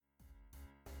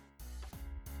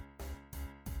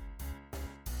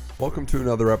Welcome to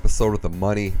another episode of the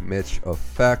Money Mitch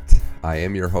Effect. I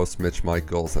am your host, Mitch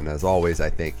Michaels, and as always,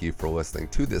 I thank you for listening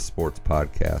to this sports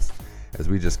podcast as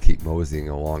we just keep moseying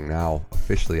along now,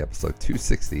 officially episode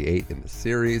 268 in the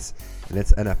series, and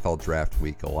it's NFL Draft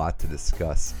Week. A lot to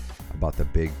discuss about the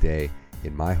big day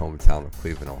in my hometown of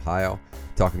Cleveland, Ohio.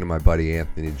 Talking to my buddy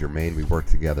Anthony Germain. We worked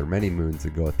together many moons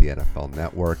ago at the NFL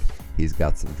Network. He's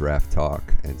got some draft talk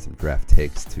and some draft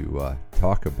takes to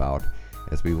talk about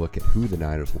as we look at who the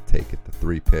Niners will take at the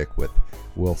 3 pick, with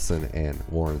Wilson and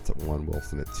Lawrence at 1,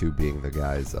 Wilson at 2 being the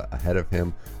guys ahead of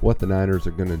him, what the Niners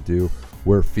are going to do,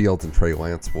 where Fields and Trey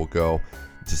Lance will go,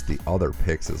 just the other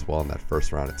picks as well in that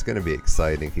first round. It's going to be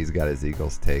exciting. He's got his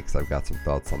Eagles takes. I've got some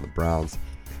thoughts on the Browns.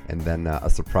 And then a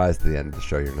surprise at the end of the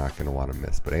show you're not going to want to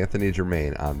miss. But Anthony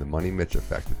Germain on the Money Mitch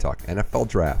Effect to talk NFL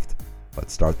Draft.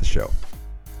 Let's start the show.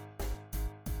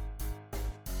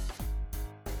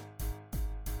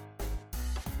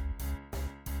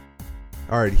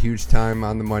 All right, huge time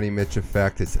on the Money Mitch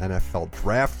Effect. It's NFL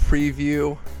Draft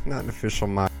Preview. Not an official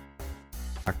mock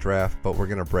draft, but we're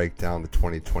going to break down the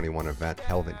 2021 event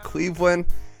held in Cleveland,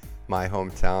 my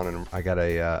hometown, and I got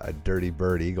a Dirty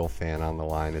Bird Eagle fan on the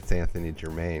line. It's Anthony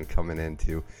Germain coming in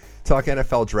to talk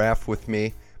NFL Draft with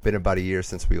me. Been about a year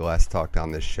since we last talked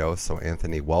on this show, so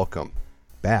Anthony, welcome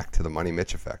back to the Money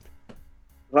Mitch Effect.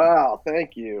 Wow,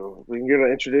 thank you. You're going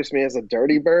to introduce me as a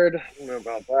Dirty Bird? I don't know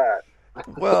about that.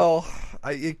 Well,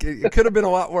 it could have been a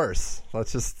lot worse.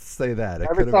 Let's just say that. I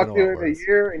haven't talked to you in a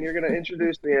year, and you're going to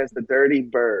introduce me as the Dirty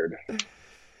Bird.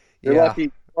 You're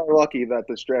lucky that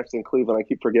this draft's in Cleveland. I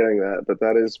keep forgetting that, but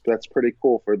that's pretty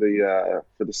cool for the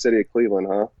city of Cleveland,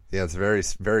 huh? Yeah, it's very,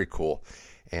 very cool.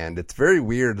 And it's very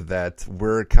weird that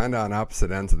we're kind of on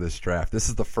opposite ends of this draft. This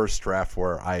is the first draft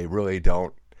where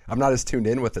I'm not as tuned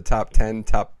in with the top 10,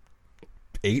 top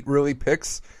 8 really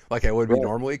picks like I would be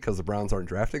normally, because the Browns aren't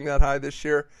drafting that high this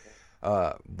year.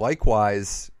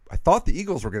 Likewise, I thought the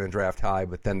Eagles were going to draft high,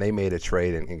 but then they made a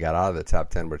trade and got out of the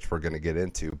top 10, which we're going to get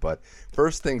into. But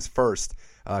first things first,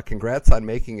 congrats on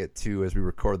making it to, as we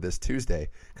record this Tuesday,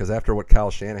 because after what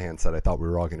Kyle Shanahan said, I thought we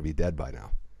were all going to be dead by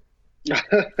now.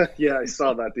 Yeah, I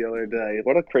saw that the other day.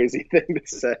 What a crazy thing to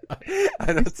say.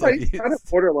 I know, he's kind of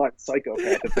borderline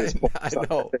psychopath at this point. I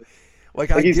know.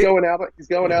 He's going out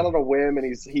on a whim,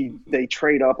 and they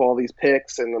trade up all these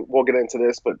picks, and we'll get into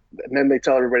this. And then they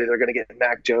tell everybody they're going to get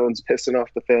Mac Jones, pissing off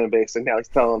the fan base, and now he's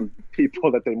telling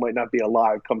people that they might not be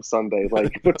alive come Sunday.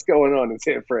 Like, what's going on in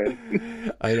San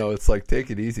Fran? I know, it's like, take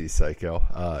it easy, psycho.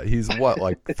 He's what,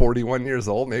 like 41 years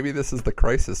old? Maybe this is the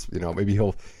crisis. Maybe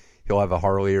he'll have a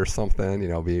Harley or something.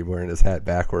 Be wearing his hat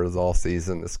backwards all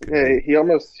season. He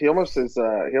almost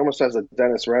has a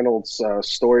Dennis Reynolds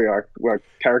story arc,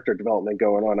 character development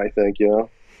going on. I think.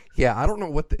 Yeah, I don't know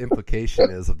what the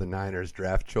implication is of the Niners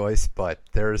draft choice, but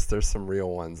there's some real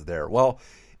ones there. Well,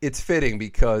 it's fitting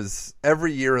because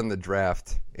every year in the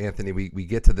draft, Anthony, we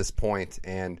get to this point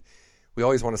and we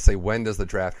always want to say, when does the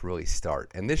draft really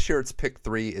start? And this year it's pick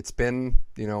 3. It's been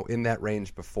in that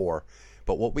range before,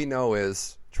 but what we know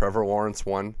is Trevor Lawrence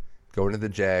 1, going to the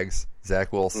Jags.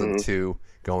 Zach Wilson 2,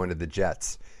 going to the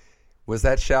Jets. Was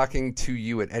that shocking to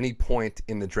you at any point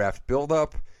in the draft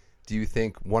buildup? Do you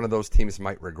think one of those teams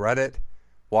might regret it?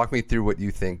 Walk me through what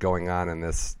you think going on in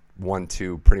this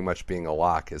 1-2 pretty much being a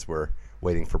lock as we're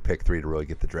waiting for pick 3 to really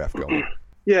get the draft going.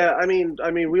 Yeah, I mean,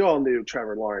 we all knew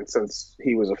Trevor Lawrence since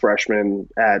he was a freshman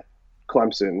at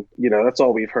Clemson. That's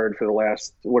all we've heard for the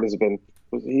last, what has it been?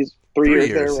 He's 3 years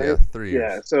there, right? Yeah, 3 years.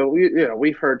 Yeah, so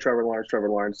we've heard Trevor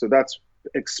Lawrence, so that's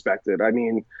expected. I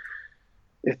mean,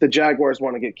 if the Jaguars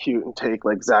want to get cute and take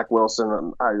like Zach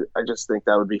Wilson, I just think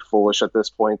that would be foolish at this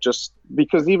point. Just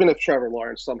because even if Trevor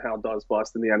Lawrence somehow does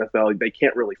bust in the NFL, they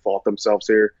can't really fault themselves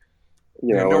here.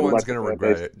 No one's going to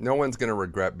regret it. No one's going to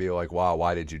regret being like, "Wow,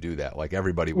 why did you do that?" Like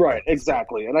everybody would. Right,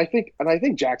 exactly. And I think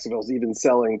Jacksonville's even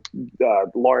selling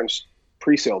Lawrence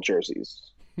pre-sale jerseys.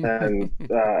 And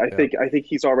I think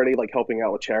he's already like helping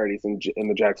out with charities in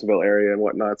the Jacksonville area and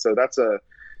whatnot. So that's a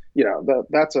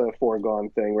foregone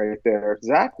thing right there.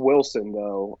 Zach Wilson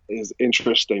though is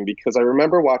interesting because I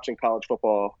remember watching a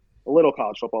little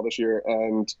college football this year,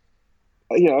 and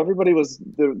everybody was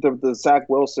the Zach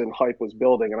Wilson hype was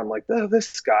building, and I'm like, oh,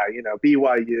 this guy,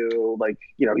 BYU, like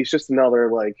he's just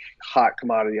another like hot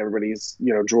commodity everybody's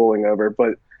drooling over,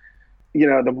 but.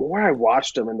 The more I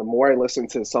watched him and the more I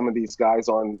listened to some of these guys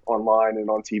online and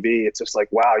on TV, it's just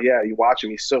like, wow, yeah, you watch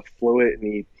him, he's so fluid, and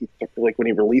he like when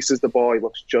he releases the ball, he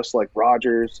looks just like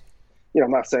Rodgers.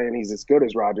 I'm not saying he's as good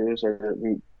as Rodgers or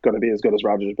going to be as good as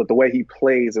Rodgers, but the way he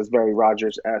plays is very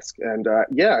Rodgers-esque. And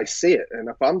yeah, I see it. And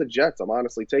if I'm the Jets, I'm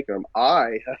honestly taking him.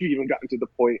 I have even gotten to the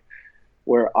point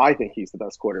where I think he's the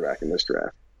best quarterback in this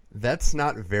draft. That's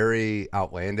not very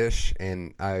outlandish,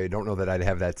 and I don't know that I'd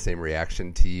have that same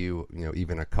reaction to you,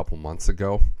 even a couple months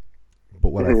ago. But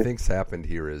what I think's happened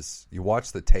here is you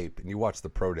watch the tape and you watch the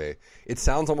pro day. It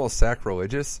sounds almost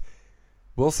sacrilegious.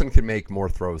 Wilson can make more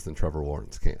throws than Trevor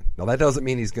Lawrence can. Now, that doesn't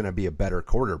mean he's going to be a better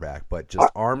quarterback, but just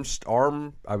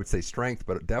arm, I would say strength,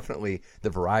 but definitely the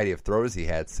variety of throws he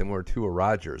had, similar to a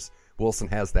Rodgers. Wilson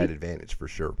has that advantage for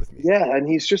sure with me. Yeah, and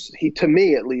to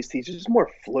me at least, he's just more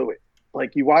fluid.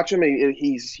 Like you watch him,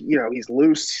 he's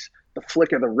loose, the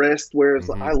flick of the wrist. Whereas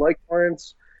I like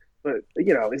Lawrence, but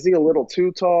is he a little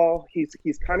too tall?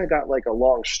 He's kind of got like a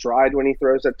long stride when he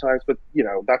throws at times, but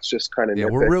that's just kind of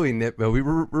we're really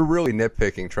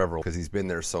nitpicking Trevor because he's been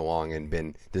there so long and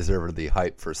been deservedly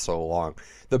hyped for so long.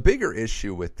 The bigger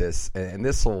issue with this, and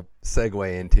this will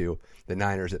segue into the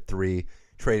Niners at 3.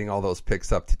 Trading all those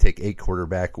picks up to take a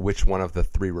quarterback, which one of the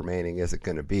 3 remaining is it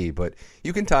going to be? But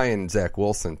you can tie in Zach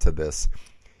Wilson to this.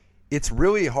 It's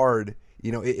really hard.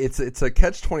 It's a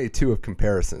catch-22 of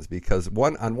comparisons because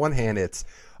on one hand it's,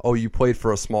 you played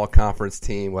for a small conference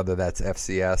team, whether that's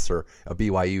FCS or a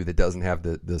BYU that doesn't have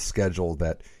the schedule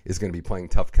that is going to be playing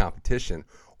tough competition,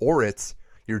 or it's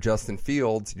you're Justin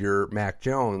Fields, you're Mac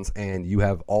Jones, and you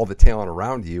have all the talent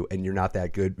around you, and you're not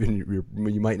that good. You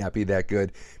might not be that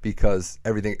good because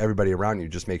everybody around you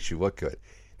just makes you look good.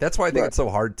 That's why I think it's so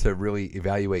hard to really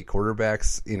evaluate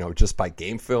quarterbacks, just by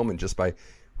game film and just by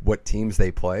what teams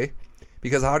they play.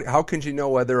 Because how can you know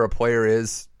whether a player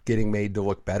is getting made to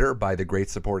look better by the great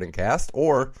supporting cast,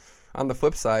 or on the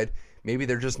flip side, maybe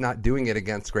they're just not doing it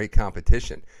against great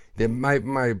competition.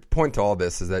 My point to all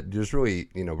this is that there's really,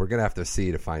 we're going to have to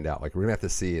see to find out. Like, we're going to have to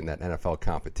see in that NFL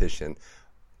competition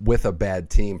with a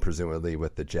bad team, presumably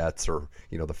with the Jets or,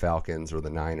 the Falcons or the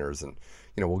Niners. And,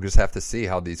 we'll just have to see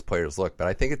how these players look. But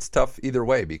I think it's tough either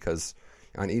way because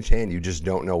on each hand, you just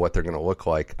don't know what they're going to look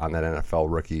like on that NFL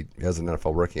rookie, as an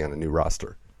NFL rookie on a new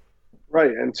roster.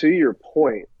 Right. And to your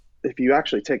point, if you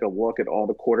actually take a look at all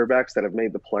the quarterbacks that have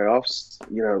made the playoffs,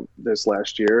 this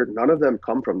last year, none of them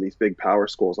come from these big power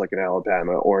schools like in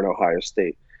Alabama or in Ohio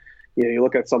State. You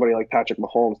look at somebody like Patrick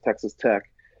Mahomes, Texas Tech.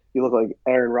 You look like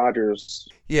Aaron Rodgers.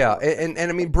 Yeah, and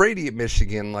I mean Brady at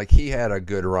Michigan, like he had a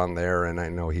good run there, and I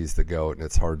know he's the GOAT, and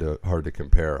it's hard to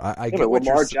compare. I get what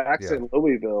Lamar Jackson,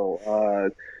 Louisville,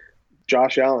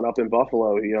 Josh Allen up in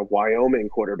Buffalo, Wyoming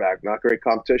quarterback, not great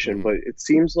competition, but it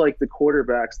seems like the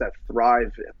quarterbacks that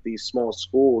thrive at these small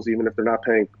schools, even if they're not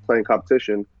playing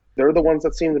competition, they're the ones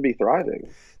that seem to be thriving.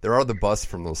 There are the busts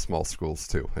from those small schools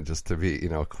too, and just to be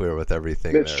clear with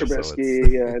everything. Mitch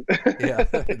Trubisky,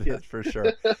 that's for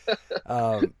sure.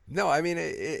 No, I mean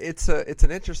it's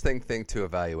an interesting thing to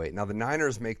evaluate. Now the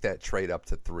Niners make that trade up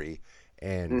to 3,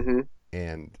 and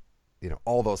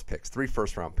all those picks, 3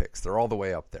 first-round picks, they're all the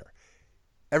way up there.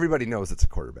 Everybody knows it's a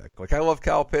quarterback. Like, I love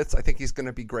Kyle Pitts. I think he's going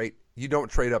to be great. You don't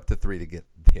trade up to 3 to get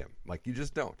him. Like, you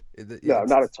just don't. No,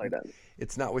 not a tight end.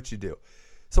 It's not what you do.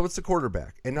 So it's the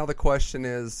quarterback. And now the question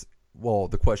is,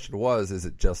 is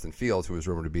it Justin Fields, who was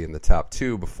rumored to be in the top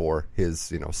 2 before his,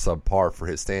 subpar for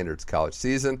his standards college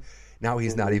season? Now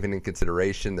he's not even in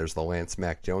consideration. There's the Lance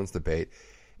Mac Jones debate.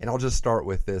 And I'll just start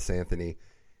with this, Anthony.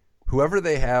 Whoever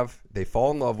they have, they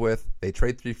fall in love with, they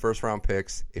trade 3 first-round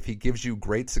picks. If he gives you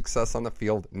great success on the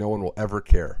field, no one will ever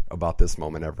care about this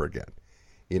moment ever again.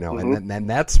 And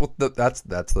that's that's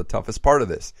the toughest part of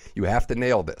this. You have to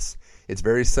nail this. It's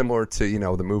very similar to,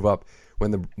 the move up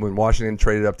when Washington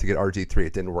traded up to get RG3.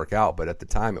 It didn't work out, but at the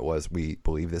time it was, we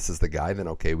believe this is the guy, then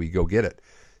okay, we go get it.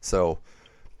 So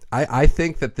I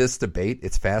think that this debate,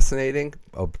 it's fascinating.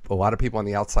 A lot of people on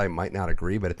the outside might not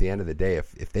agree, but at the end of the day,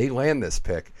 if they land this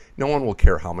pick, no one will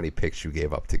care how many picks you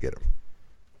gave up to get him.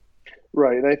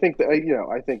 Right, and I think that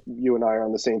I think you and I are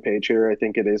on the same page here. I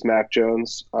think it is Mac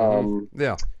Jones.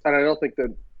 Yeah, and I don't think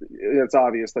that it's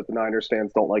obvious that the Niners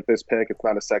fans don't like this pick. It's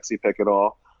not a sexy pick at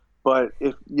all. But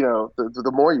if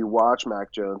the more you watch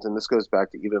Mac Jones, and this goes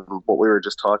back to even what we were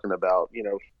just talking about,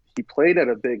 he played at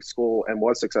a big school and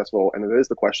was successful. And it is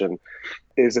the question,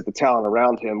 is it the talent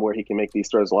around him where he can make these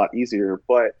throws a lot easier?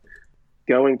 But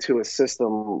going to a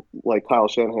system like Kyle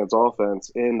Shanahan's offense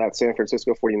in that San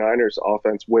Francisco 49ers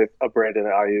offense with a Brandon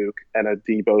Ayuk and a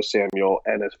Deebo Samuel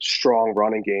and a strong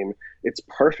running game, it's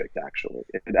perfect, actually.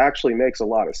 It actually makes a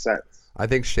lot of sense. I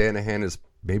think Shanahan is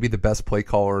maybe the best play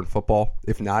caller in football.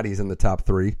 If not, he's in the top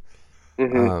 3.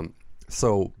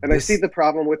 I see the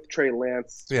problem with Trey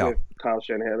Lance with Kyle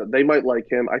Shanahan. They might like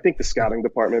him. I think the scouting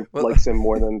department likes him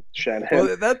more than Shanahan.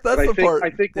 Well, that's the part. I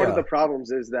think one of the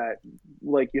problems is that,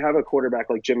 like, you have a quarterback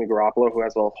like Jimmy Garoppolo who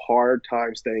has a hard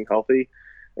time staying healthy,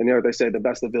 and they say the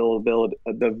best availability is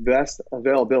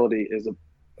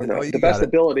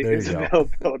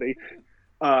availability.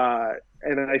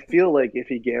 And I feel like if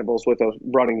he gambles with a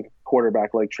running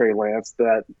quarterback like Trey Lance,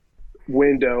 that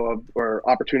window of or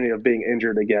opportunity of being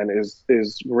injured again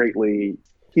is greatly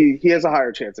he has a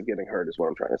higher chance of getting hurt is what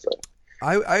I'm trying to say.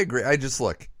 I agree. I just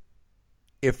look,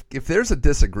 if there's a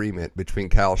disagreement between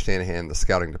Kyle Shanahan and the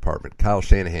scouting department, Kyle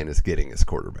Shanahan is getting his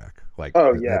quarterback. Like,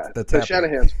 oh yeah, that's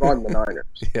Shanahan's run the Niners.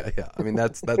 Yeah. I mean,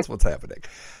 that's what's happening.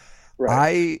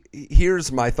 Right.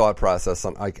 Here's my thought process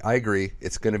on. I agree.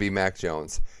 It's going to be Mac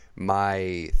Jones.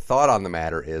 My thought on the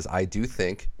matter is, I do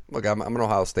think. Look, I'm an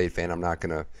Ohio State fan. I'm not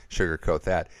going to sugarcoat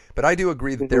that, but I do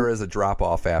agree that there is a drop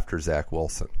off after Zach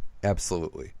Wilson.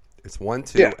 Absolutely, it's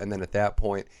 1-2, and then at that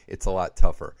point, it's a lot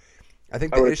tougher. I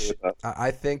think the issue.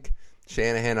 I think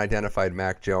Shanahan identified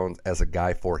Mac Jones as a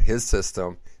guy for his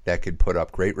system that could put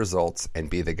up great results and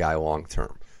be the guy long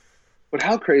term. But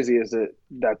how crazy is it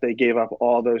that they gave up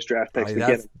all those draft picks to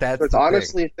get him? That's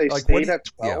honestly, if they stayed at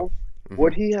 12,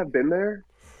 would he have been there?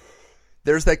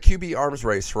 There's that QB arms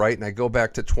race, right? And I go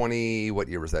back to what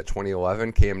year was that?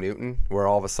 2011, Cam Newton, where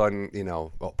all of a sudden,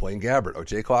 Blaine Gabbert,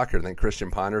 Jay Clocker, and then Christian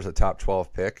Ponder's a top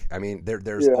 12 pick. I mean,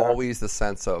 there's always the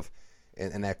sense of,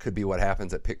 and that could be what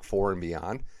happens at pick 4 and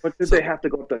beyond. But did they have to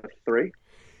go up to 3?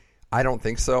 I don't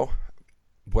think so.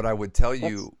 What I would tell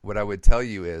you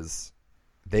is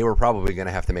they were probably going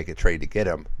to have to make a trade to get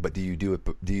him. But do you do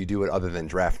it other than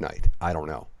draft night? I don't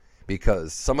know.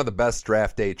 Because some of the best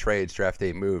draft day trades, draft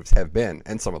day moves have been,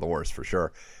 and some of the worst for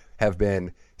sure, have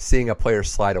been seeing a player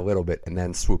slide a little bit and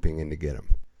then swooping in to get him.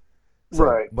 So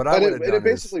right. What I would have done it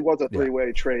basically was a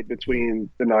three-way trade between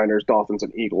the Niners, Dolphins,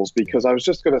 and Eagles, because I was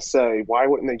just going to say, why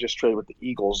wouldn't they just trade with the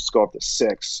Eagles, go up to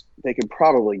 6? They could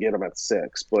probably get them at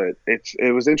 6, but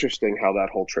it was interesting how that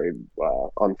whole trade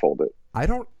unfolded. I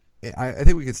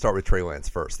think we could start with Trey Lance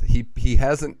first. He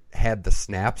hasn't had the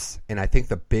snaps, and I think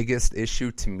the biggest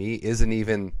issue to me isn't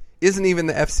even the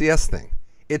FCS thing.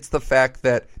 It's the fact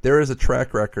that there is a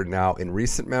track record now in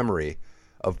recent memory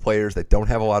of players that don't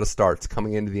have a lot of starts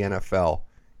coming into the NFL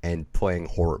and playing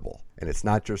horrible. And it's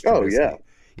not just Trubisky.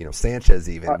 Sanchez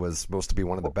even was supposed to be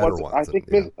one of the better ones. I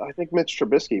think Mitch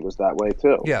Trubisky was that way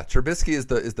too. Yeah, Trubisky is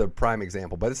the prime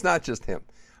example, but it's not just him.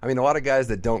 I mean, a lot of guys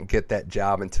that don't get that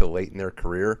job until late in their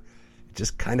career, it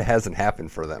just kind of hasn't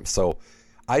happened for them. So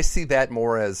I see that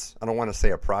more as, I don't want to say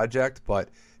a project, but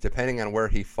depending on where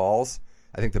he falls,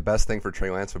 I think the best thing for Trey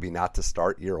Lance would be not to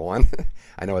start year one.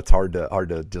 I know it's hard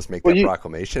to just make that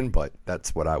proclamation, but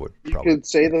that's what I would probably. You could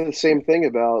say the same thing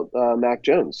about Mac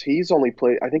Jones.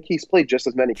 I think he's played just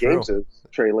as many games as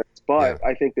Trey Lance, but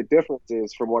I think the difference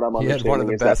is, from what I'm understanding, he had one of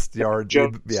the best yards.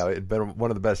 It'd been one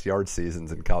of the best yard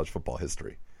seasons in college football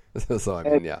history. So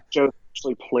Jones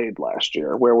actually played last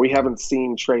year, where we haven't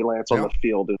seen Trey Lance on the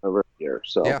field in over a year.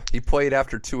 So he played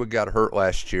after Tua got hurt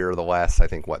last year. The last, I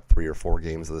think, 3 or 4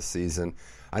 games of the season.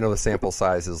 I know the sample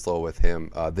size is low with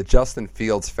him. The Justin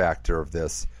Fields factor of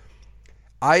this,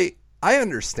 I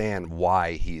understand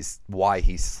why he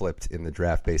slipped in the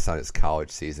draft based on his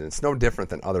college season. It's no different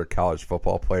than other college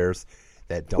football players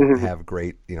that don't have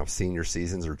great senior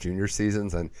seasons or junior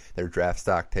seasons, and their draft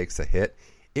stock takes a hit.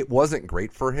 It wasn't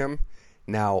great for him.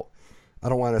 Now, I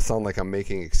don't want to sound like I'm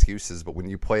making excuses, but when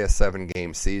you play a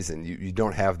 7-game season, you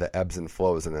don't have the ebbs and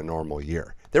flows in a normal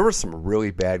year. There were some really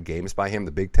bad games by him.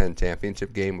 The Big Ten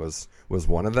championship game was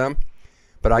one of them.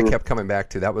 But I kept coming back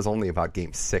to that was only about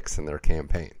game 6 in their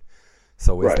campaign.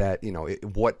 So is that,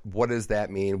 what does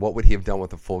that mean? What would he have done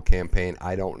with a full campaign?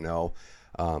 I don't know.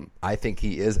 I think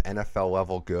he is NFL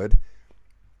level good.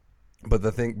 But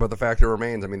the factor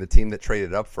remains, I mean, the team that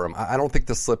traded up for him, I don't think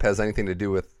the slip has anything to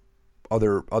do with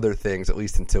other things, at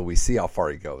least until we see how far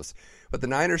he goes. But the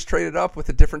Niners traded up with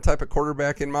a different type of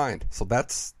quarterback in mind. So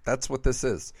that's what this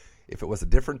is. If it was a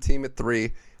different team at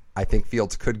 3, I think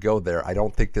Fields could go there. I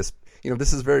don't think this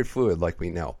is very fluid, like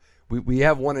we know. We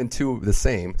have 1 and 2 the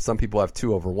same. Some people have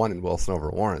 2 over 1 and Wilson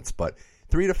over Lawrence. But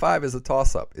 3 to 5 is a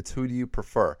toss-up. It's who do you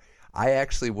prefer. I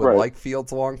actually would like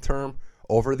Fields long-term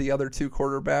over the other 2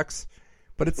 quarterbacks,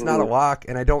 but it's not a lock,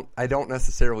 and I don't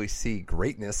necessarily see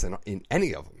greatness in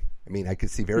any of them. I mean, I could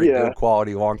see very good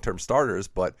quality long-term starters,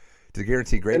 but to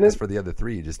guarantee greatness for the other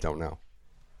 3, you just don't know.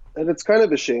 And it's kind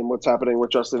of a shame what's happening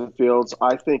with Justin Fields.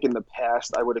 I think in the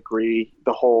past I would agree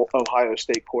the whole Ohio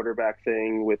State quarterback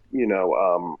thing with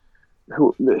Dwayne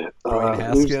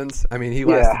Haskins. I mean, he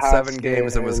lasted 7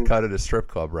 games and was cut at a strip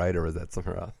club, right? Or was that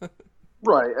somewhere else?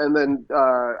 Right, and then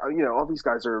all these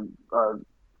guys are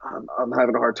I'm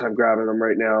having a hard time grabbing them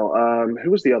right now.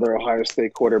 Who was the other Ohio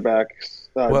State quarterback?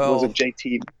 Was it Well,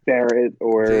 J.T. Barrett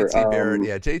or JT Barrett,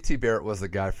 yeah, JT Barrett was the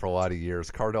guy for a lot of years.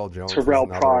 Cardell Jones was Terrell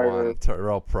another Pryor? one.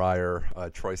 Terrell Pryor,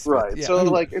 Troy Smith. Right. Yeah, So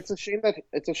like it's a shame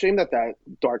that that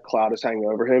dark cloud is hanging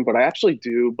over him, but I actually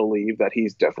do believe that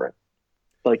he's different.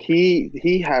 Like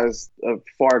he has a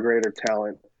far greater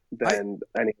talent I, than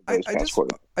any of those past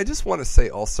quarterbacks. I just want to say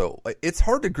also, like, it's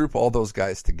hard to group all those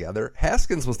guys together.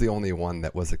 Haskins was the only one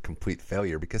that was a complete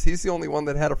failure because he's the only one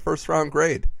that had a first round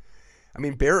grade. I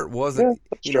mean, Barrett wasn't,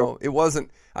 That's true. it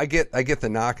wasn't. I get the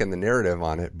knock and the narrative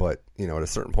on it, but at a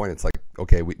certain point, it's like,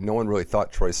 okay, no one really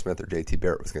thought Troy Smith or JT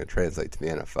Barrett was going to translate to the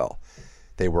NFL.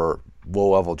 They were low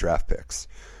level draft picks,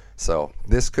 so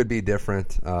this could be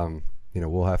different.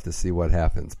 We'll have to see what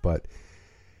happens, but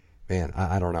man,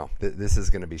 I don't know. This is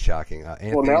going to be shocking.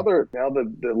 Anthony, Well, now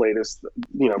the latest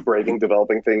breaking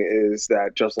developing thing is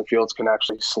that Justin Fields can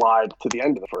actually slide to the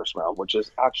end of the first round, which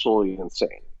is actually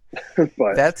insane.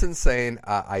 But that's insane.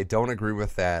 I don't agree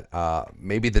with that.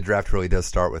 Maybe the draft really does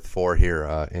start with 4 here.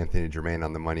 Anthony Germain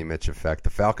on the Money Mitch effect. The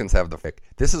Falcons have the pick.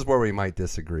 This is where we might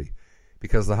disagree,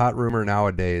 because the hot rumor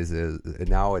nowadays,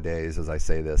 as I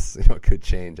say this, it could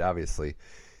change obviously.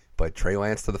 But Trey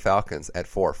Lance to the Falcons at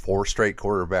 4 straight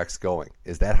quarterbacks going.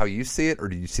 Is that how you see it, or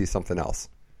do you see something else?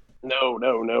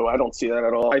 no, I don't see that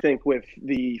at all. I think with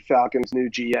the Falcons' new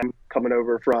GM coming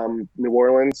over from New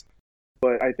Orleans.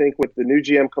 But I think with the new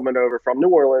GM coming over from New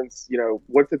Orleans,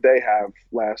 what did they have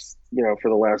for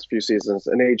the last few seasons?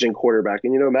 An aging quarterback.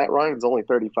 And, Matt Ryan's only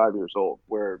 35 years old,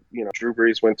 where, Drew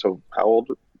Brees went to how old?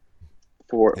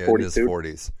 42? In his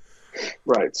 40s.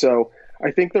 Right. So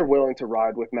I think they're willing to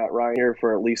ride with Matt Ryan here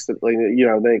for at least,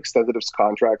 they extended his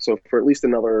contract. So for at least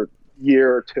another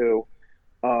year or two.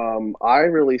 I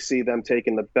really see them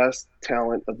taking the best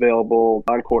talent available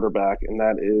on quarterback, and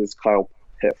that is Kyle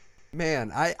Pitts.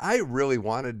 Man, I really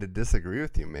wanted to disagree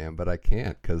with you, man, but I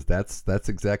can't, because that's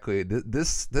exactly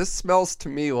this smells to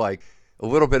me like a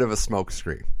little bit of a smoke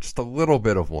screen, just a little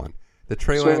bit of one. The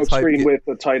Trey Lance smoke screen with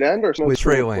the tight end, or with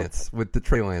Trey Lance with the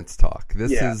Trey Lance talk.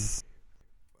 This Yeah. is.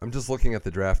 I'm just looking at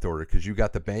the draft order because you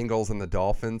got the Bengals and the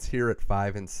Dolphins here at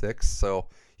 5 and 6. So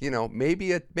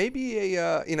maybe it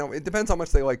depends how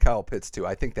much they like Kyle Pitts too.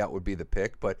 I think that would be the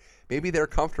pick, but maybe they're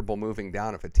comfortable moving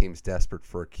down if a team's desperate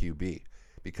for a QB.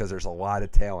 Because there's a lot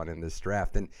of talent in this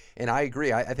draft. And I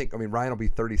agree. I think Ryan will be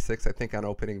 36, I think, on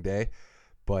opening day.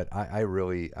 But I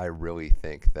really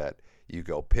think that you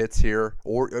go Pitts here.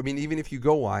 Or, even if you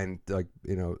go line, like,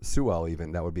 Sewell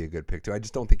even, that would be a good pick too. I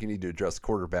just don't think you need to address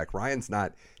quarterback. Ryan's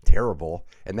not terrible,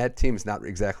 and that team's not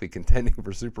exactly contending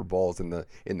for Super Bowls in the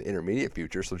intermediate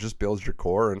future. So just build your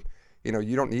core, and,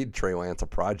 you don't need Trey Lance, a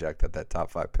project, at that top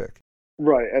 5 pick.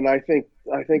 Right, and I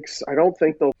don't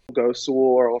think they'll go Sewell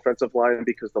or offensive line,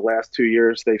 because the last 2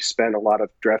 years they've spent a lot of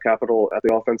draft capital at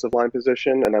the offensive line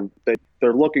position, and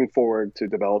they're looking forward to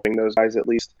developing those guys at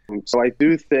least. So I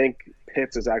do think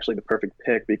Pitts is actually the perfect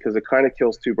pick, because it kind of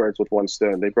kills 2 birds with 1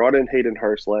 stone. They brought in Hayden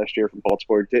Hurst last year from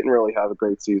Baltimore, didn't really have a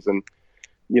great season.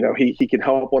 He can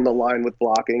help on the line with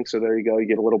blocking. So there you go. You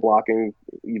get a little blocking,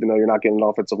 even though you're not getting an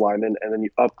offensive lineman, and then you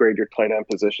upgrade your tight end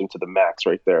position to the max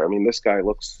right there. This guy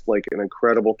looks like an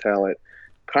incredible talent.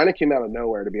 Kind of came out of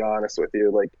nowhere, to be honest with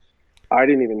you. Like, I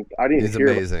didn't even He's hear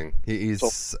amazing.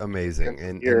 He's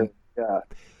amazing. Yeah.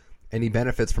 And he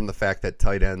benefits from the fact that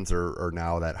tight ends are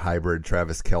now that hybrid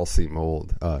Travis Kelce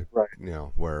mold, Right.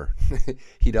 Where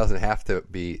he doesn't have to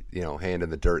be, hand in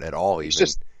the dirt at all. Even.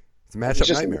 It's a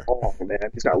matchup nightmare. Long, man.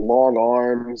 He's got long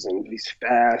arms, and he's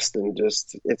fast, and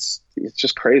it's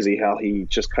just crazy how he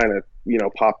just kind of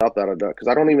popped up out of that. Because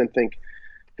I don't even think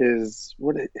is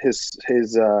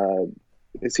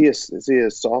he a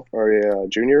sophomore or a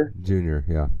junior? Junior,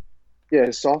 yeah. Yeah,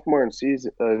 his sophomore and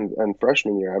season and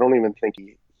freshman year, I don't even think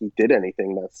he did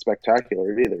anything that's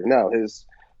spectacular either. No, his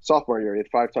sophomore year, he had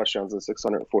 5 touchdowns and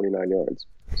 649 yards.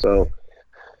 So.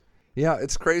 Yeah,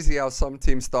 it's crazy how some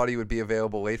teams thought he would be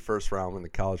available late first round when the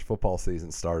college football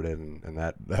season started, and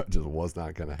that just was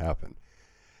not going to happen.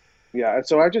 Yeah, and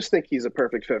so I just think he's a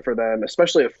perfect fit for them,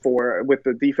 especially at 4 with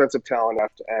the defensive talent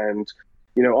left, and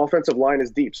offensive line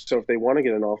is deep. So if they want to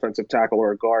get an offensive tackle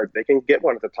or a guard, they can get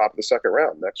one at the top of the second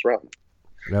round, next round.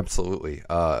 Absolutely.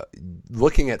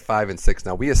 Looking at 5 and 6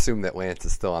 now, we assume that Lance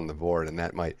is still on the board, and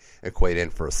that might equate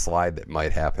in for a slide that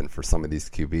might happen for some of these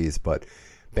QBs, but.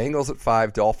 Bengals at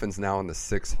 5, Dolphins now in the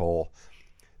 6 hole.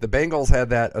 The Bengals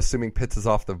had that, assuming Pitts is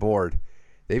off the board.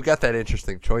 They've got that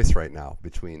interesting choice right now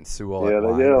between Sewell at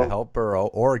line to help Burrow,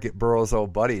 or get Burrow's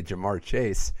old buddy, Jamar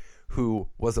Chase, who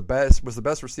was the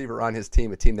best receiver on his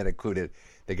team, a team that included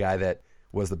the guy that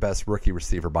was the best rookie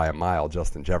receiver by a mile,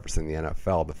 Justin Jefferson, in the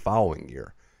NFL the following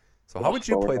year. So how would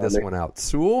you play this one out,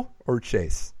 Sewell or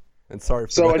Chase? And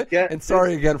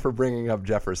sorry again for bringing up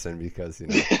Jefferson because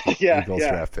Eagles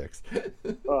draft picks.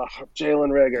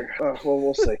 Jalen Reagor. Well,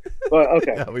 we'll see. But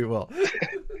okay, yeah, we will.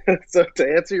 So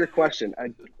to answer your question,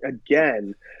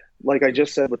 again, like I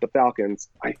just said with the Falcons,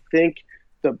 I think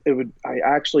I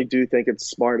actually do think it's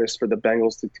smartest for the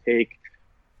Bengals to take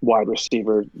wide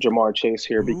receiver Ja'Marr Chase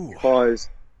here because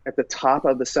at the top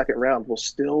of the second round will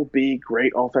still be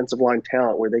great offensive line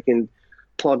talent where they can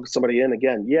plug somebody in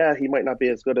again. Yeah, he might not be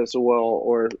as good as Sewell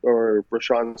or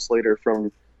Rashawn Slater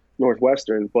from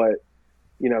Northwestern, but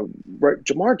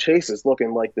Ja'Marr Chase is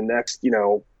looking like the next,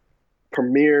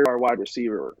 premier wide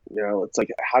receiver. It's like,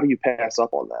 how do you pass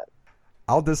up on that?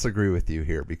 I'll disagree with you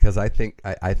here because I think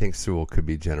Sewell could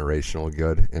be generational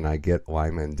good, and I get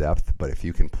lineman depth, but if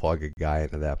you can plug a guy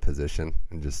into that position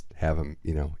and just have him,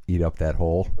 eat up that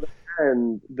hole.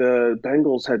 And the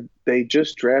Bengals they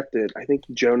just drafted, I think,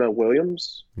 Jonah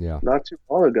Williams not too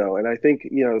long ago. And I think,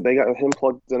 they got him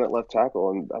plugged in at left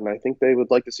tackle. And I think they would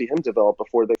like to see him develop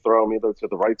before they throw him either to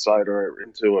the right side or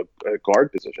into a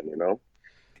guard position,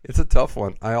 It's a tough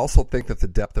one. I also think that the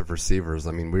depth of receivers,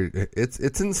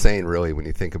 it's insane, really, when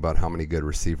you think about how many good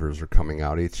receivers are coming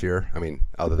out each year. I mean,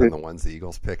 other than the ones the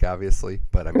Eagles pick, obviously.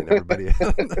 But, everybody,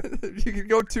 you could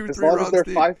go 2-3 rounds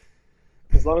deep.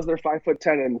 As long as they're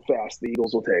 5'10" and fast, the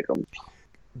Eagles will take them.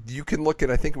 You can look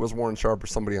at, I think it was Warren Sharp or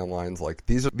somebody on lines like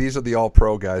these are the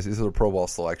All-Pro guys. These are the Pro Bowl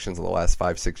selections of the last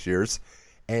 5-6 years,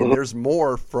 and there's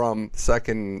more from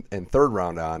second and third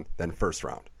round on than first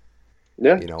round.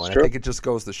 Yeah, and I think it just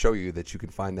goes to show you that you can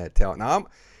find that talent. Now,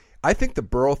 I think the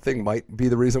Burrow thing might be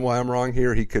the reason why I'm wrong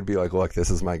here. He could be like, look, this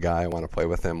is my guy. I want to play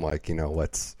with him. Like,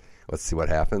 let's see what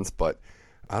happens, but.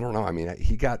 I don't know.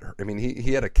 He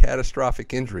had a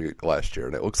catastrophic injury last year,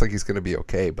 and it looks like he's going to be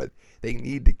okay, but they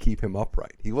need to keep him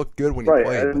upright. He looked good when he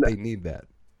played, but they need that.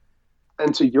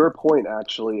 And to your point,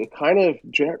 actually, it kind of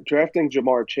drafting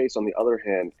Ja'Marr Chase, on the other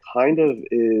hand, kind of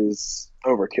is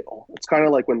overkill. It's kind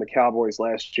of like when the Cowboys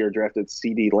last year drafted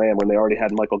CeeDee Lamb when they already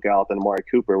had Michael Gallup and Amari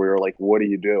Cooper. We were like, what are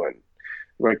you doing?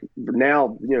 Like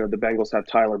now, the Bengals have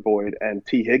Tyler Boyd and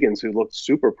T. Higgins, who looked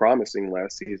super promising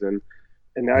last season.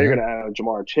 And now you're going to add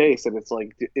Ja'Marr Chase, and it's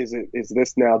like, is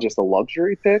this now just a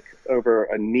luxury pick over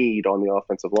a need on the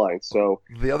offensive line? So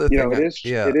the other thing,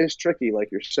 it is tricky, like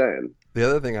you're saying. The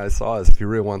other thing I saw is if you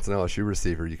really want an LSU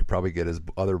receiver, you could probably get his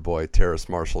other boy Terrace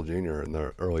Marshall Jr. in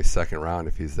the early second round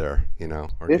if he's there. He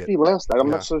lasts that, I'm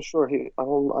not so sure. I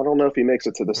don't know if he makes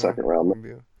it to the second round.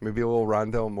 Maybe a little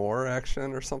Rondell Moore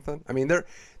action or something.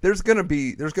 There's going to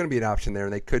be an option there,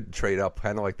 and they could trade up,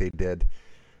 kind of like they did.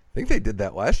 I think they did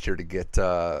that last year to get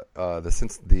the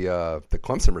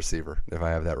Clemson receiver, if I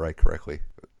have that right correctly.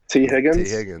 T. Higgins? T.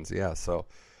 Higgins, yeah. So,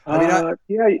 I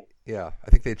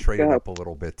think they traded up a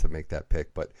little bit to make that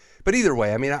pick. But either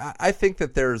way, I think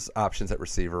that there's options at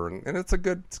receiver, and it's a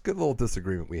good little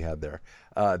disagreement we had there.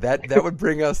 That would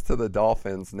bring us to the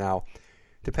Dolphins. Now,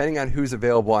 depending on who's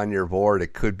available on your board,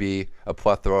 it could be a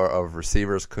plethora of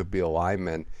receivers, could be a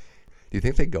lineman. Do you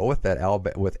think they go with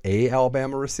a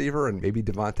Alabama receiver and maybe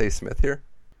Devontae Smith here?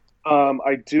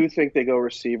 I do think they go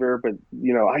receiver, but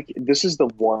this is the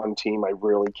one team I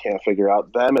really can't figure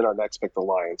out. Them and our next pick, the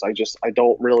Lions. I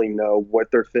don't really know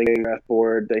what they're thinking at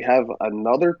board. They have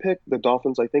another pick. The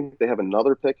Dolphins, I think they have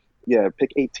another pick. Yeah,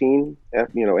 pick 18.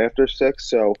 After 6.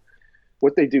 So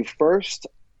what they do first,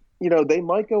 they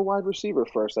might go wide receiver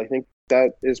first. I think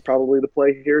that is probably the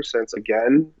play here, since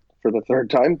again, for the third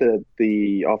time,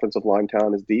 the offensive line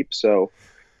talent is deep. So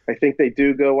I think they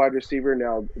do go wide receiver.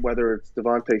 Now, whether it's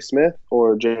Devontae Smith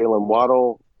or Jalen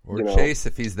Waddle. Or Chase,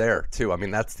 if he's there, too.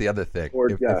 That's the other thing.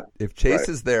 If Chase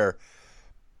is there,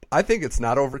 I think it's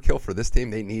not overkill for this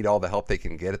team. They need all the help they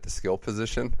can get at the skill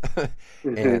position.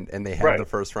 and they have the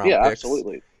first-round picks. Yeah,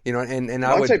 absolutely. And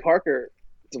I would say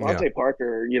Devontae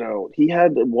Parker, he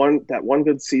had that one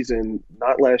good season,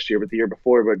 not last year, but the year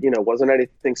before, but, wasn't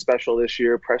anything special this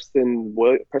year. Preston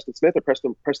Smith or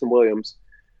Preston Williams,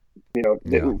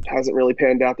 hasn't really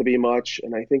panned out to be much.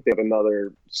 And I think they have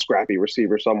another scrappy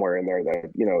receiver somewhere in there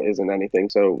that, isn't anything.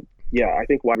 So, yeah, I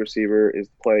think wide receiver is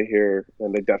the play here,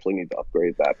 and they definitely need to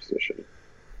upgrade that position.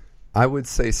 I would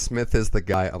say Smith is the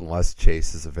guy unless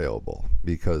Chase is available,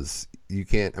 because you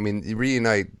can't,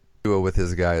 reunite with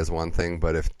his guy is one thing,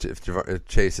 but if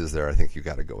Chase is there, I think you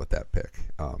got to go with that pick.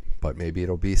 But maybe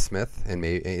it'll be Smith, and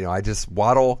maybe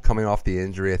Waddle coming off the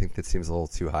injury, I think that seems a little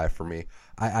too high for me.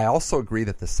 I also agree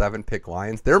that the 7-pick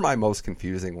Lions, they're my most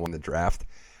confusing one to draft.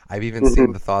 I've even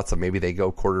seen the thoughts of maybe they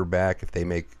go quarterback if they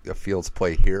make a Fields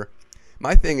play here.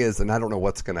 My thing is, and I don't know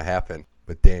what's going to happen,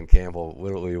 but Dan Campbell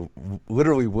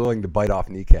literally willing to bite off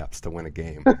kneecaps to win a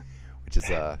game. which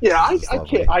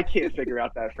is I can't figure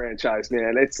out that franchise,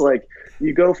 man. It's like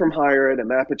you go from hiring a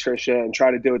Matt Patricia and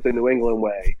try to do it the New England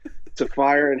way to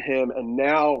firing him, and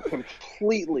now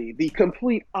the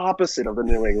complete opposite of the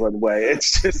New England way.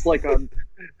 It's just like a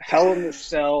Hell in the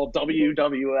Cell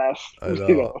WWF. I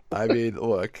know. I mean,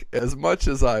 look, as much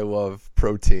as I love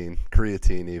protein,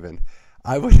 creatine, even,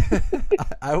 I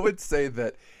would say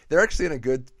that they're actually in a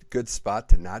good spot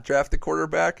to not draft a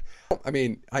quarterback. I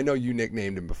mean, I know you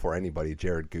nicknamed him before anybody,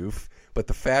 Jared Goof, but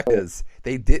the fact is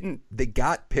they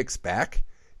got picks back.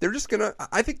 They're just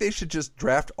I think they should just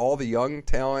draft all the young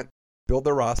talent, build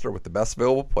their roster with the best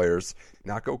available players,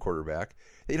 not go quarterback.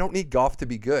 They don't need Goff to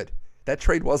be good. That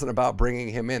trade wasn't about bringing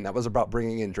him in. That was about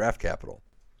bringing in draft capital.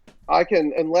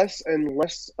 Unless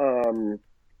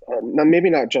maybe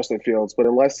not Justin Fields, but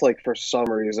unless like for some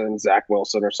reason Zach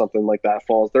Wilson or something like that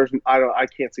falls, I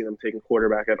can't see them taking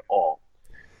quarterback at all.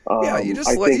 You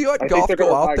just let Goff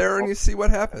go out there and you see what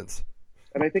happens.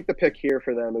 And I think the pick here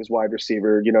for them is wide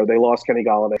receiver. They lost Kenny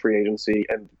Golladay free agency,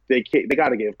 and they got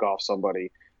to give Goff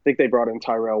somebody. I think they brought in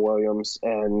Tyrell Williams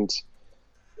and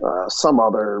some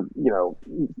other,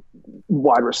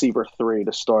 wide receiver 3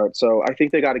 to start. So I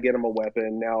think they got to get him a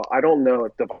weapon. Now, I don't know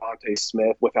if Devontae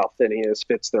Smith, with how thin he is,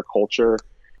 fits their culture.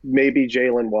 Maybe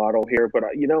Jalen Waddle here, but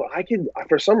I can,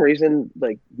 for some reason,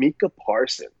 like Micah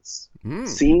Parsons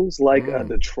seems like a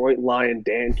Detroit Lion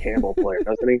Dan Campbell player,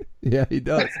 doesn't he? Yeah, he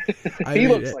does. He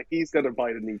looks like he's going to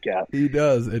bite a kneecap. He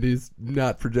does, and he's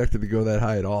not projected to go that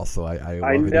high at all. So I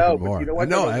love it know, even more. You know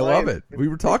what? I love it. We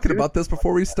were talking about this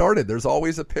before we started. There's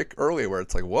always a pick early where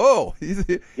it's like, whoa, he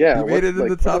made it in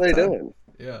the top 10. What are they doing?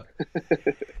 Yeah,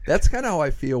 that's kind of how I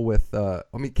feel with.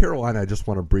 Carolina. I just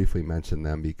want to briefly mention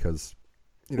them because.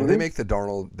 They make the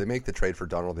trade for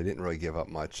Darnold. They didn't really give up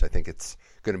much. I think it's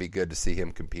going to be good to see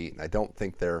him compete. And I don't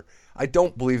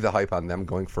believe the hype on them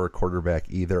going for a quarterback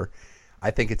either.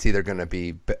 I think it's either going to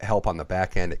be help on the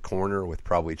back end at corner with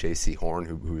probably J.C. Horn,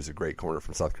 who's a great corner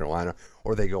from South Carolina,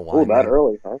 or they go lineman. Oh, that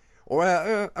early, huh?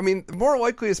 Or, more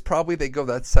likely is probably they go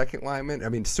that second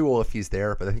lineman. Sewell if he's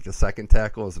there, but I think the second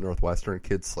tackle is the Northwestern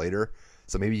kid, Slater.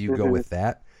 So maybe you go with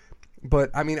that.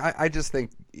 But, I just think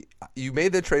you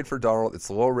made the trade for Darnold. It's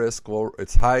low risk.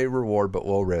 It's high reward, but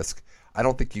low risk. I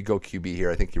don't think you go QB here.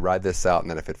 I think you ride this out,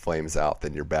 and then if it flames out,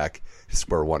 then you're back to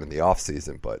square one in the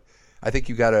offseason. But I think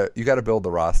you gotta build the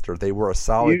roster. They were a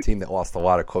solid team that lost a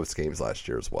lot of close games last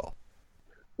year as well.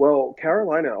 Well,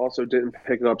 Carolina also didn't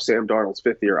pick up Sam Darnold's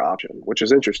 5th-year option, which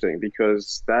is interesting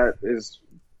because that is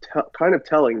kind of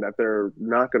telling that they're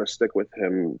not going to stick with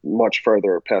him much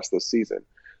further past this season.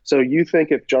 So you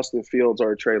think if Justin Fields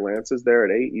or Trey Lance is there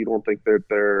at 8, you don't think they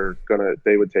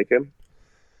would take him?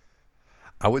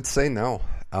 I would say no.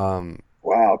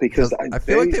 Wow, because I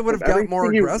feel like they would have got more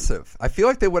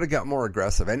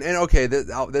aggressive. And okay,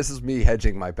 this is me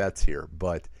hedging my bets here,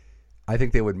 but I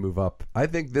think they would move up. I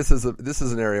think this is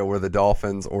an area where the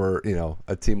Dolphins or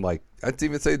a team like I'd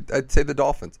say the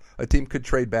Dolphins, a team could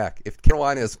trade back. If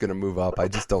Carolina is going to move up, I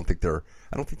just don't think they're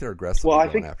aggressive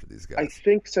going after these guys. I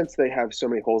think since they have so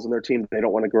many holes in their team, they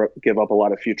don't want to give up a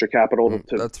lot of future capital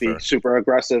to be fair. Super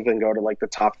aggressive and go to like the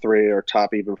top 3 or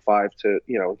top even 5 to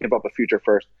give up a future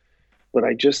first. But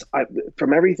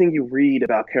from everything you read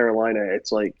about Carolina,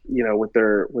 it's like with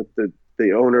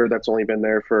the owner that's only been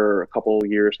there for a couple of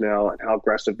years now, and how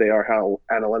aggressive they are, how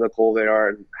analytical they are,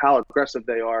 and how aggressive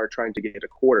they are trying to get a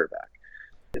quarterback.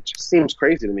 It just seems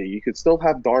crazy to me. You could still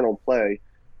have Darnold play,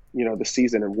 the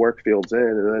season and work Fields in,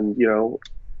 and then,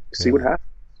 see what happens.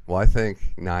 Well, I think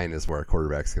 9 is where a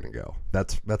quarterback's going to go. I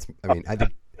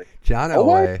think John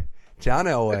Elway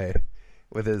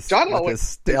with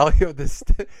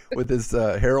his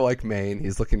hair like mane,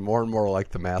 he's looking more and more like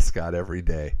the mascot every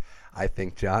day. I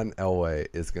think John Elway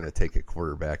is going to take a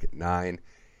quarterback at 9,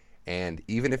 and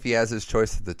even if he has his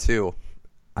choice at the 2,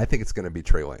 I think it's going to be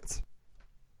Trey Lance.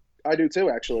 I do too,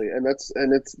 actually, and that's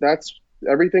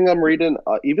everything I'm reading.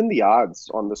 Even the odds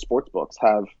on the sports books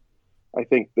have, I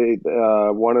think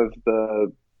one of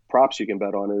the props you can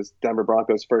bet on is Denver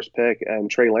Broncos first pick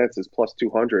and Trey Lance is plus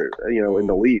 200. In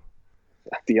the lead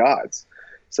at the odds.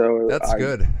 So that's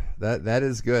good. That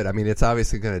is good. It's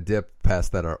obviously going to dip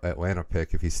past that Atlanta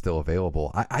pick if he's still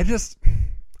available. I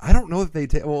don't know if they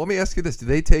take. Well, let me ask you this: do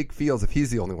they take Fields if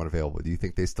he's the only one available? Do you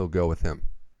think they still go with him?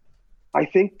 I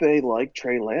think they like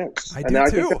Trey Lance. I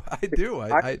do.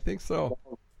 I think so.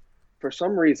 For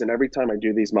some reason, every time I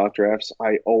do these mock drafts,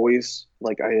 I always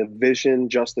I envision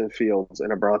Justin Fields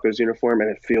in a Broncos uniform, and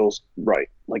it feels right.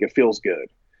 It feels good.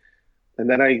 And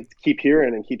then I keep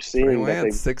hearing and keep seeing Trey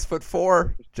Lance,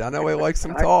 6'4". John Elway likes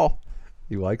him tall.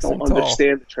 He likes him tall. I don't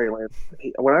understand Trey Lance.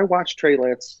 When I watch Trey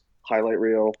Lance highlight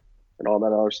reel and all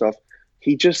that other stuff,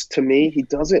 he just, to me, he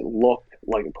doesn't look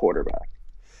like a quarterback.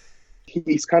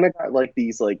 He's kind of got like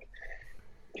these like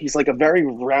he's like a very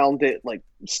rounded, like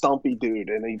stumpy dude,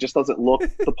 and he just doesn't look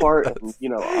the part. And,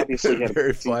 obviously he had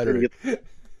very flattering.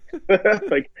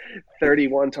 like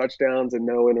 31 touchdowns and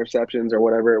no interceptions or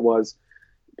whatever it was.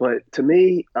 But to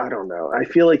me, I don't know. I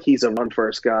feel like he's a run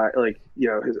first guy. Like,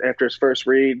 after his first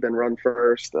read, then run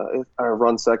first, or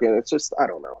run second. It's just, I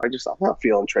don't know. I'm not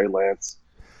feeling Trey Lance.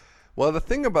 Well, the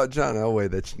thing about John Elway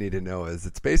that you need to know is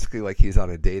it's basically like he's on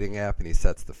a dating app and he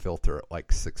sets the filter at like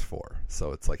 6'4".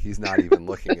 So it's like he's not even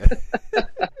looking at it.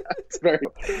 It's very,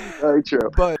 very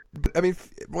true. But, I mean,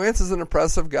 Lance is an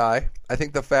impressive guy. I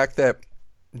think the fact that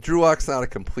Drew Lock's not a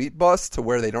complete bust to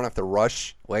where they don't have to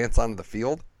rush Lance onto the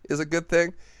field is a good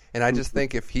thing. And I just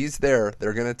think if he's there,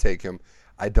 they're going to take him.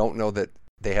 I don't know that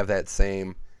they have that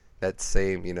same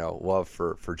love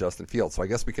for Justin Fields. So I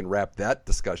guess we can wrap that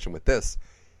discussion with this.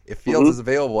 If Fields is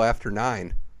available after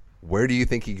 9, where do you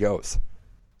think he goes?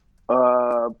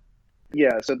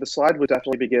 Yeah, so the slide would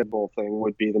definitely be giveable thing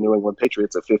would be the New England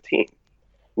Patriots at 15.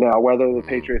 Now, whether the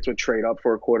Patriots would trade up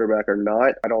for a quarterback or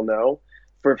not, I don't know.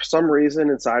 For some reason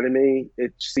inside of me,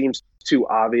 it seems too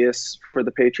obvious for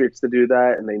the Patriots to do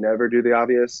that, and they never do the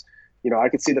obvious. I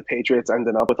could see the Patriots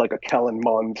ending up with like a Kellen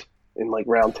Mond in like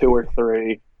round 2 or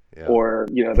 3, or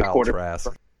the quarterback.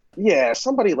 Yeah,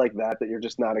 somebody like that you're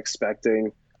just not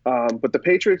expecting. But the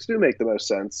Patriots do make the most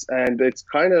sense, and it's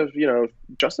kind of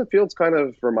Justin Fields kind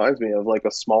of reminds me of like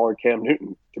a smaller Cam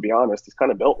Newton. To be honest, he's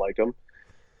kind of built like him.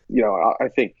 I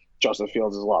think Justin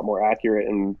Fields is a lot more accurate,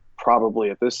 and probably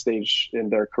at this stage in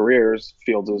their careers,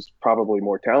 Fields is probably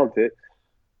more talented.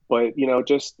 But,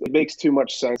 just it makes too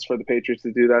much sense for the Patriots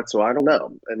to do that, so I don't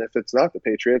know. And if it's not the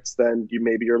Patriots, then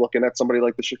you're looking at somebody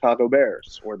like the Chicago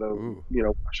Bears or the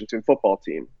Washington football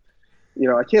team.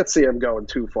 I can't see him going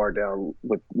too far down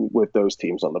with those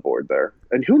teams on the board there.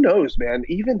 And who knows, man?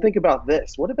 Even think about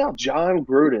this. What about John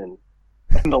Gruden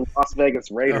and the Las Vegas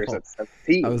Raiders at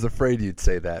 17? I was afraid you'd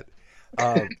say that.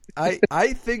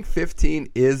 I think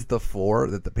 15 is the floor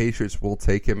that the Patriots will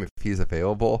take him if he's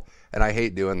available. And I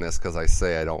hate doing this because I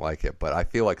say I don't like it, but I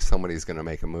feel like somebody's going to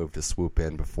make a move to swoop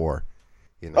in before.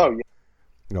 Oh yeah.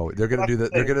 They're going to do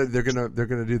that. They're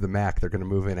going to do the Mac. They're going to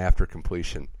move in after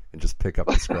completion and just pick up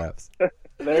the scraps.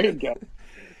 There you go.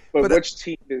 But which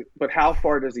team? But how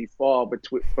far does he fall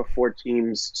before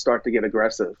teams start to get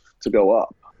aggressive to go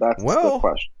up? That's the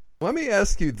question. Let me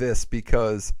ask you this,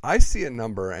 because I see a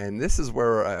number, and this is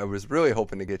where I was really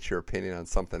hoping to get your opinion on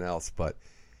something else. But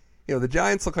the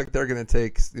Giants look like they're going to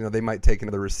take. They might take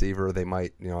another receiver. They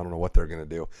might. I don't know what they're going to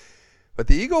do. But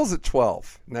the Eagles at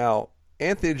 12 now.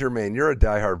 Anthony Germain, you're a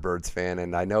diehard Birds fan,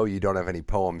 and I know you don't have any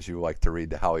poems you like to read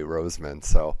to Howie Roseman,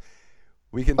 so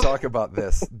we can talk about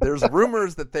this. There's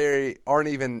rumors that they aren't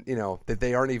even,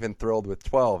 thrilled with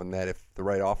 12, and that if the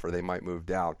right offer, they might move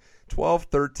down.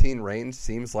 12-13 range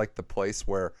seems like the place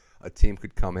where a team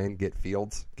could come in, get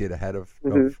Fields, get ahead of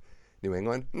New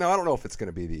England. No, I don't know if it's going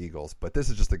to be the Eagles, but this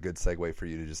is just a good segue for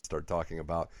you to just start talking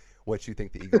about what you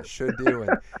think the Eagles should do,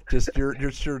 and just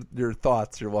your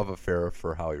thoughts, your love affair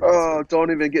for Howie Roseman. Oh,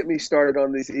 don't even get me started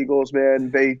on these Eagles,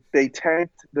 man. They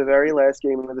tanked the very last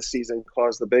game of the season,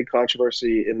 caused the big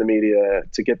controversy in the media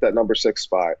to get that number 6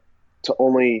 spot, to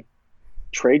only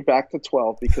trade back to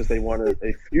 12 because they wanted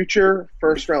a future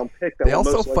first-round pick. They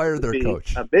also fired their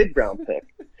coach. A mid-round pick.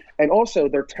 And also,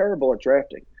 they're terrible at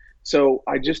drafting. So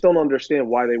I just don't understand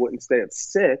why they wouldn't stay at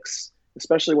 6,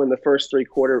 especially when the first three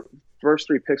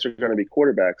picks are going to be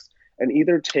quarterbacks, and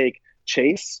either take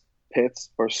Chase,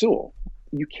 Pitts, or Sewell.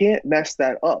 You can't mess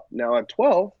that up. Now at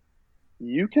 12,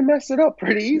 you can mess it up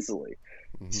pretty easily.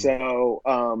 Mm-hmm. So,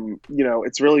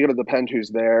 it's really going to depend who's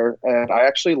there. And I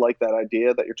actually like that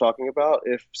idea that you're talking about.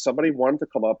 If somebody wanted to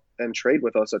come up and trade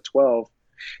with us at 12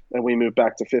 and we move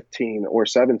back to 15 or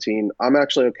 17, I'm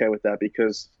actually okay with that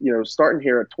because, starting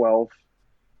here at 12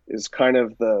 is kind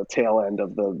of the tail end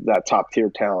of that top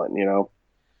tier talent,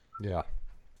 Yeah,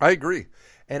 I agree.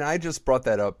 And I just brought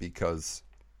that up because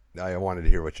I wanted to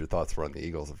hear what your thoughts were on the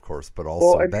Eagles, of course, but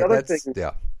also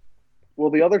Well,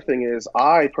 the other thing is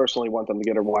I personally want them to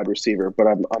get a wide receiver, but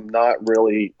I'm not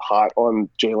really hot on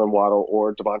Jalen Waddle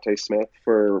or Devontae Smith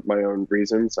for my own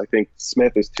reasons. I think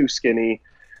Smith is too skinny.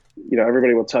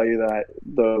 Everybody will tell you that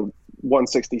the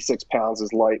 166 pounds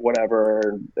is light,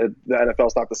 whatever. The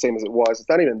NFL's not the same as it was. It's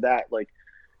not even that. Like,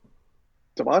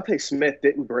 Devontae Smith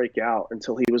didn't break out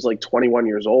until he was like 21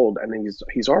 years old, and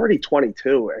he's already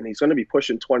 22, and he's going to be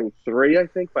pushing 23, I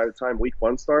think, by the time week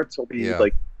 1 starts. He'll be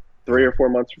like 3 or 4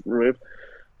 months removed.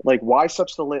 Like, why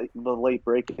such the late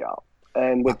breakout?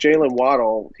 And with Jalen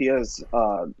Waddle, he has,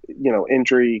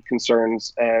 injury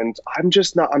concerns. And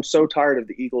I'm so tired of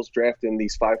the Eagles drafting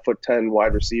these 5'10"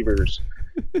 wide receivers.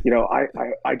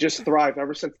 I just thrive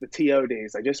ever since the TO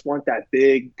days. I just want that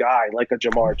big guy like a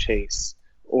Jamar Chase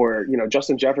or,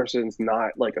 Justin Jefferson's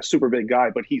not like a super big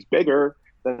guy, but he's bigger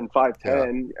than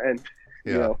 5'10". And,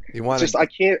 I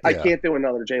can't do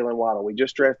another Jalen Waddle. We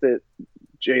just drafted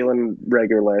Jalen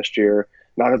Reagor last year.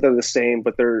 Not that they're the same,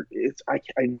 but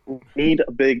I need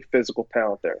a big physical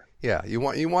talent there. Yeah, you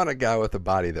want a guy with a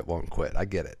body that won't quit. I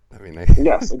get it. I mean,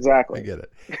 yes, exactly. I get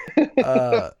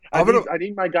it. I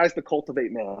need my guys to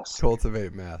cultivate mass.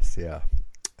 Cultivate mass, yeah.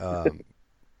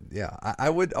 I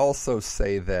would also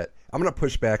say that I'm going to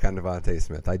push back on Devontae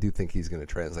Smith. I do think he's going to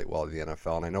translate well to the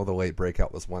NFL, and I know the late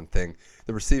breakout was one thing.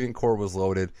 The receiving core was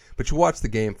loaded, but you watch the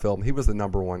game film, he was the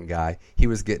number one guy. He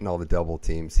was getting all the double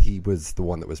teams. He was the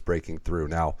one that was breaking through.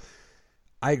 Now,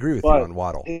 I agree with you on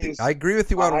Waddle. I agree with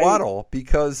you on Waddle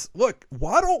because, look,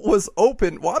 Waddle was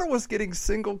open. Waddle was getting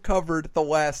single covered the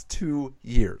last 2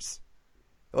 years.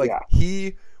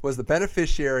 He was the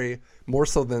beneficiary more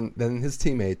so than his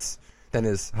teammates, than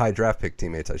his high draft pick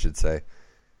teammates, I should say,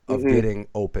 of getting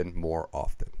open more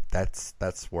often. That's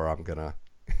where I'm gonna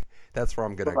agree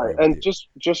with and you.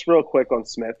 Just real quick on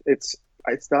Smith, it's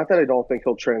not that I don't think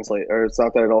he'll translate, or it's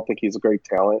not that I don't think he's a great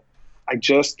talent. I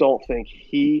just don't think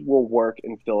he will work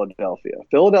in Philadelphia.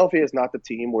 Philadelphia is not the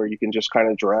team where you can just kind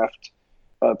of draft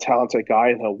a talented guy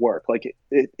and he'll work.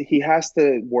 He has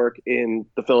to work in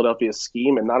the Philadelphia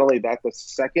scheme, and not only that, the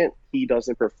second he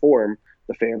doesn't perform,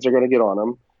 the fans are going to get on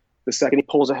him. The second he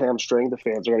pulls a hamstring, the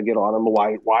fans are going to get on him.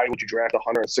 Why would you draft a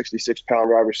 166-pound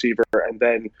wide receiver and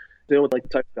then deal with the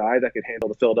type of guy that could handle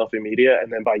the Philadelphia media,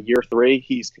 and then by year 3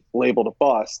 he's labeled a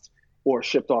bust or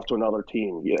shipped off to another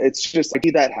team? It's just I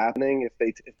see that happening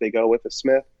if they go with the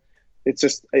Smith. It's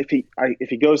just if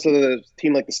he goes to the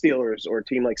team like the Steelers or a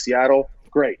team like Seattle,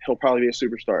 great, he'll probably be a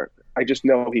superstar. I just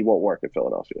know he won't work in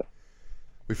Philadelphia.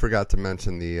 We forgot to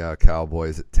mention the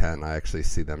Cowboys at 10. I actually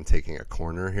see them taking a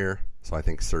corner here. So I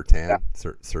think Surtain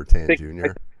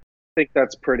Jr. I think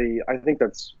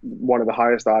that's one of the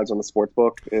highest odds on the sports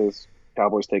book is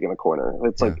Cowboys taking a corner.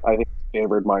 It's I think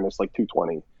favored minus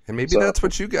 220. And maybe that's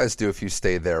what you guys do if you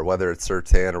stay there, whether it's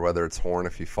Surtain or whether it's Horn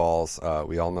if he falls.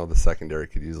 We all know the secondary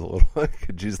could use a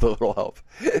little help.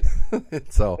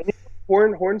 So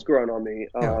Horn's grown on me.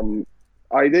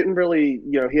 I didn't really,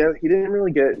 he didn't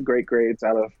really get great grades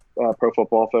out of Pro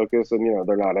Football Focus, and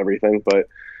they're not everything, but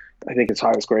I think his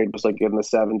highest grade was in the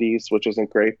 70s, which isn't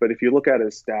great. But if you look at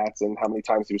his stats and how many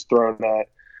times he was thrown at,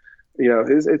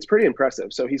 it's pretty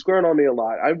impressive. So he's grown on me a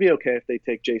lot. I'd be okay if they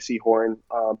take J.C. Horn.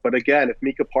 But again, if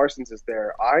Micah Parsons is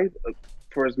there,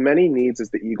 for as many needs as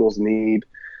the Eagles need,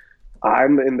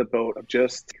 I'm in the boat of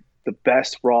just the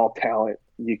best raw talent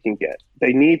you can get.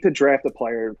 They need to draft a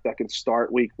player that can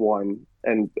start week 1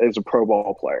 and is a Pro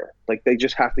Bowl player. They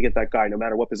just have to get that guy no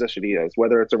matter what position he is,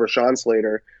 whether it's a Rashawn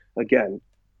Slater, again,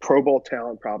 Pro Bowl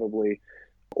talent probably,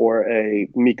 or a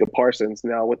Micah Parsons.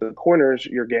 Now with the corners,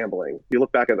 you're gambling. You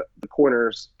look back at the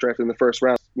corners drafted in the first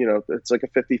round, it's like a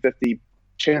 50-50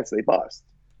 chance they bust.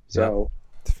 So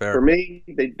it's fair. For me,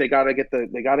 they gotta get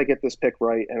this pick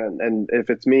right. And if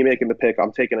it's me making the pick,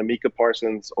 I'm taking a Micah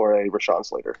Parsons or a Rashawn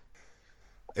Slater.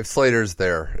 If Slater's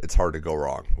there, it's hard to go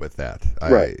wrong with that.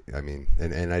 Right. I mean,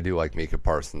 and I do like Micah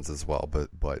Parsons as well, but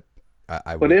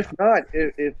But if not,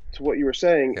 if to what you were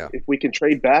saying, if we can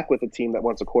trade back with a team that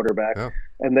wants a quarterback,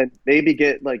 and then maybe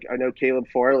get I know Caleb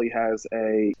Farley has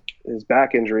his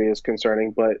back injury is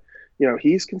concerning, but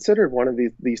he's considered one of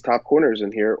these top corners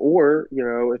in here. Or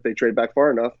if they trade back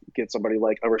far enough, get somebody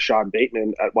like a Rashad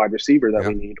Bateman at wide receiver that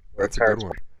we need. That's a good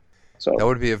one. So that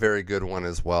would be a very good one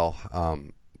as well.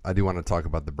 I do want to talk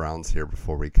about the Browns here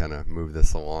before we kind of move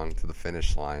this along to the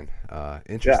finish line.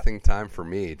 Interesting time for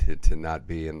me to not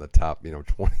be in the top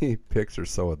 20 picks or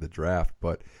so of the draft,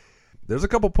 but there's a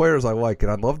couple players I like,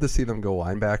 and I'd love to see them go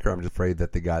linebacker. I'm just afraid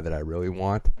that the guy that I really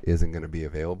want isn't going to be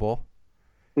available,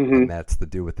 and that's the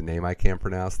dude with the name I can't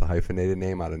pronounce, the hyphenated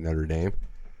name out of Notre Dame.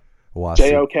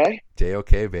 J.O.K.?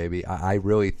 J.O.K., baby. I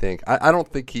really think – I don't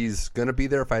think he's going to be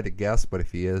there if I had to guess, but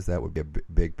if he is, that would be a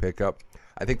big pickup.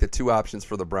 I think the two options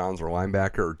for the Browns are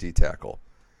linebacker or D-tackle.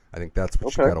 I think that's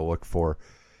what you got to look for.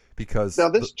 Because now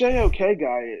this JOK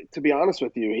guy, to be honest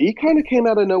with you, he kind of came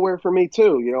out of nowhere for me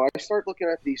too. I start looking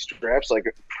at these drafts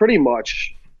pretty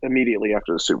much immediately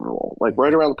after the Super Bowl.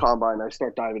 Right around the combine, I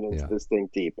start diving into this thing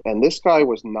deep. And this guy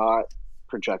was not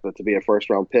projected to be a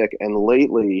first-round pick. And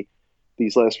lately,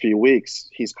 these last few weeks,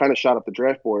 he's kind of shot up the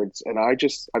draft boards. And I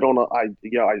don't know. I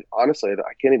honestly,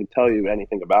 I can't even tell you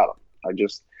anything about him.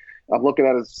 I'm looking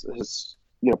at his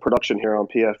production here on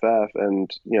PFF, and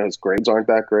his grades aren't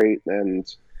that great, and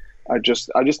I just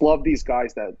love these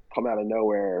guys that come out of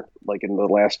nowhere, like in the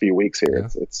last few weeks here.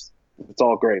 Yeah. It's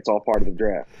all great. It's all part of the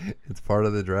draft. It's part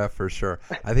of the draft for sure.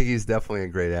 I think he's definitely a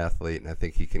great athlete, and I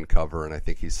think he can cover, and I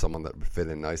think he's someone that would fit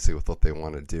in nicely with what they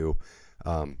want to do.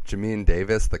 Jamin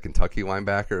Davis, the Kentucky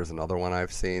linebacker, is another one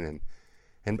I've seen,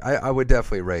 and I would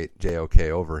definitely rate JOK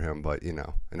over him, but and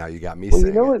now you got me saying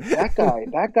you know what,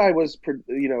 that guy was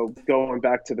going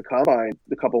back to the combine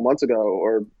a couple months ago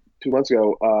or 2 months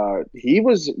ago, he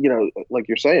was, like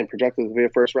you're saying, projected to be a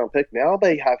first round pick. Now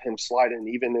they have him sliding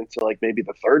even into like maybe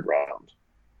the third round.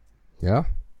 Yeah,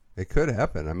 it could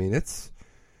happen. I mean,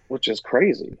 which is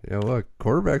crazy. Look,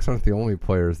 quarterbacks aren't the only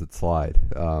players that slide.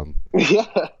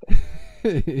 Yeah.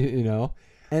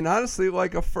 And honestly,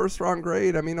 like a first round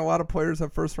grade, I mean, a lot of players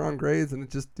have first round grades, and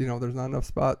it just, there's not enough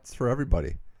spots for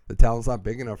everybody. The talent's not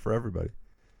big enough for everybody.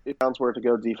 It sounds weird to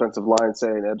go defensive line,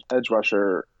 saying edge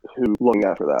rusher, who looking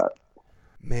after that?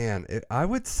 Man, I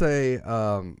would say,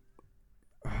 I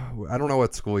don't know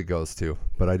what school he goes to,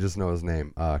 but I just know his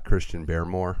name, Christian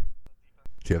Barmore.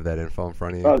 Do you have that info in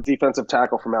front of you? Oh, defensive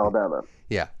tackle from Alabama.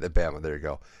 Yeah, Alabama. There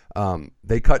you go.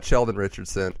 They cut Sheldon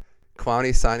Richardson.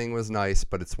 Clowney signing was nice,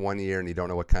 but it's 1 year, and you don't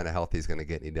know what kind of health he's going to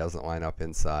get, and he doesn't line up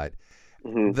inside.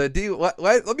 Mm-hmm.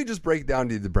 Let me just break down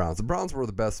to you the Browns. The Browns were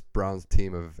the best Browns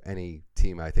team of any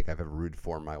team I think I've ever rooted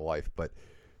for in my life, but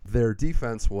their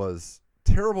defense was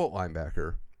terrible at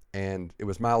linebacker, and it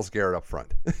was Myles Garrett up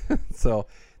front. So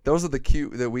those are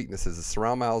the weaknesses.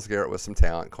 Surround Myles Garrett with some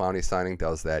talent. Clowney signing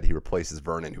does that. He replaces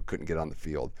Vernon, who couldn't get on the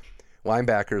field.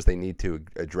 Linebackers they need to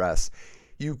address.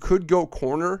 You could go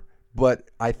corner, but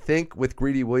I think with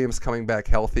Greedy Williams coming back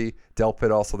healthy, Delpit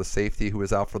also the safety who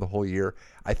was out for the whole year,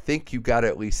 I think you got to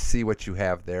at least see what you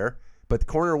have there. But the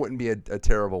corner wouldn't be a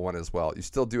terrible one as well. You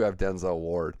still do have Denzel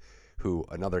Ward, who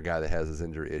another guy that has his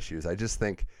injury issues. I just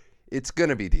think it's going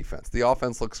to be defense. The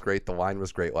offense looks great. The line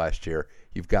was great last year.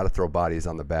 You've got to throw bodies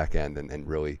on the back end and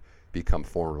really become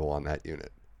formidable on that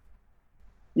unit.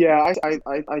 Yeah,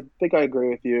 I think I agree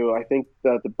with you. I think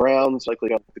that the Browns likely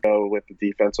going to go with the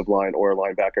defensive line or a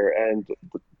linebacker, and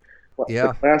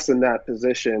the class in that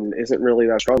position isn't really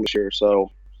that strong this year.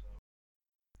 So,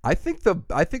 I think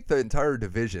the entire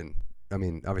division. I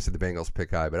mean, obviously the Bengals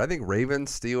pick high, but I think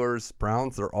Ravens, Steelers,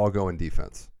 Browns, they're all going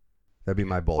defense. That'd be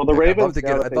my bold. Well, the pick. Ravens,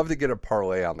 I'd love to get a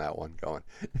parlay on that one going.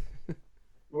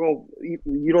 Well,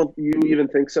 you even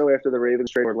think so after the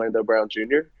Ravens trade Orlando Brown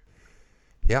Jr.?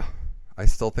 Yeah. I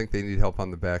still think they need help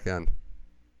on the back end.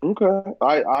 Okay.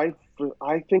 I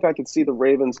think I could see the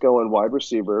Ravens going wide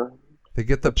receiver. They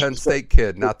get the Penn State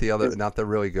kid, not the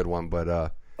really good one,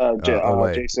 but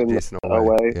Jason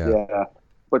Oweh. Yeah.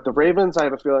 But the Ravens, I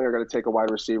have a feeling, are going to take a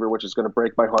wide receiver, which is going to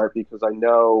break my heart because I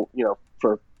know,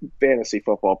 for fantasy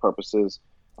football purposes,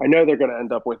 I know they're going to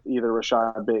end up with either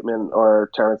Rashad Bateman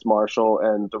or Terrence Marshall,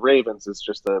 and the Ravens is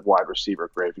just a wide receiver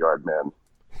graveyard, man.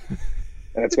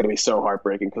 And it's going to be so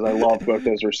heartbreaking because I love both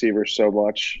those receivers so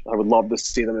much. I would love to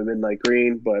see them in midnight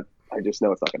green, but I just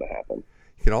know it's not going to happen.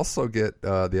 You can also get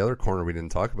the other corner we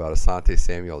didn't talk about, Asante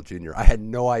Samuel Jr. I had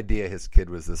no idea his kid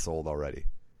was this old already.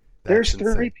 There's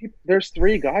three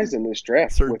guys in this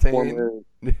draft. Surtain,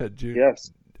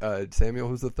 yes. Samuel,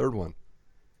 who's the third one?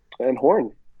 And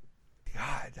Horn.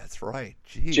 God, that's right.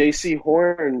 Jeez. J.C.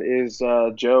 Horn is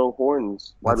Joe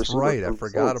Horn's wide receiver. That's right. I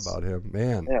forgot about him.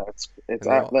 Man. Yeah,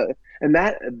 and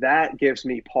that gives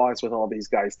me pause with all these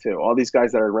guys too. All these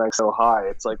guys that are ranked so high.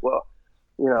 It's like, well,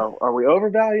 are we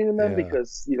overvaluing them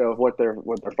because of what their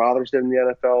fathers did in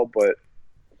the NFL? But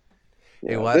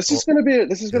this is going to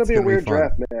be a weird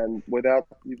draft, man. Without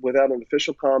an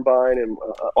official combine and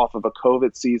off of a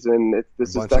COVID season,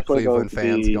 this is definitely going to be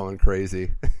fans going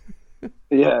crazy.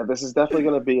 Yeah, this is definitely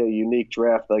going to be a unique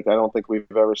draft like I don't think we've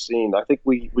ever seen. I think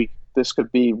this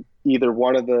could be either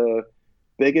one of the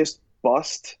biggest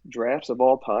bust drafts of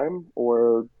all time,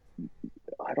 or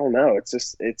I don't know.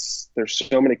 There's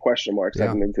so many question marks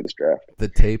heading into this draft. The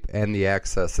tape and the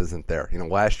access isn't there.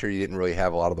 Last year you didn't really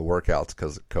have a lot of the workouts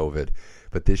because of COVID,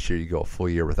 but this year you go a full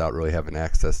year without really having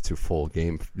access to full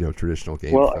game, traditional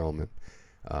game film.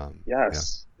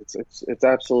 Yes. It's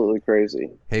absolutely crazy.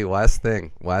 Hey, last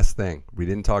thing. We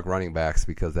didn't talk running backs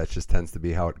because that just tends to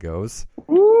be how it goes.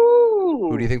 Woo!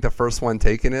 Who do you think the first one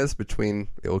taken is between,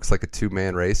 it looks like a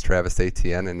two-man race, Travis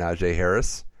Etienne and Najee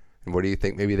Harris? And what do you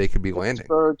think maybe they could be landing?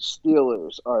 Pittsburgh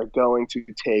Steelers are going to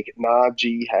take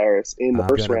Najee Harris in the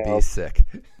first round. I'm going to be sick.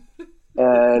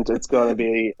 And it's going to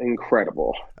be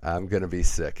incredible. I'm going to be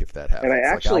sick if that happens. And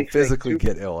I'll physically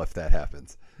get ill if that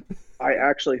happens. I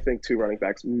actually think 2 running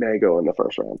backs may go in the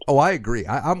first round. Oh, I agree.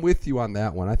 I'm with you on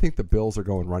that one. I think the Bills are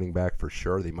going running back for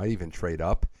sure. They might even trade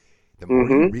up.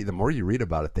 The more you read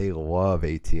about it, they love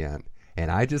ATN. And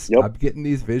I'm getting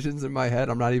these visions in my head.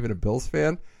 I'm not even a Bills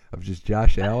fan, of just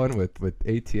Josh Allen with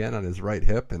ATN on his right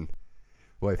hip. And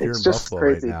boy, if you're in Buffalo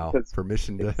right now,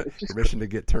 permission to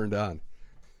get turned on.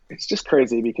 It's just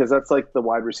crazy because that's like the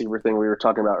wide receiver thing we were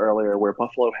talking about earlier, where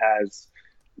Buffalo has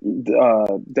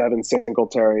Devin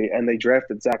Singletary, and they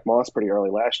drafted Zach Moss pretty early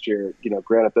last year.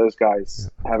 Granted, those guys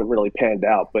haven't really panned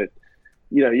out, but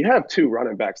you have 2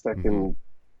 running backs that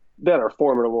are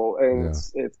formidable, and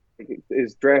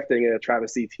is drafting a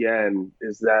Travis Etienne.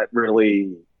 Is that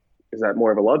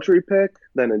more of a luxury pick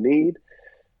than a need?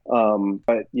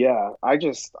 But yeah, I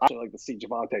like to see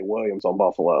Javonte Williams on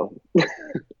Buffalo,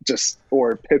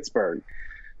 or Pittsburgh.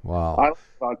 Wow, I like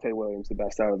Javonte Williams the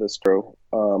best out of this crew.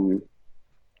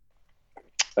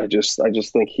 I just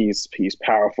think he's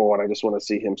powerful, and I just want to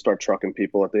see him start trucking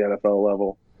people at the NFL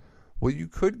level. Well, you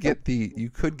could get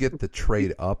the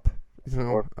trade up.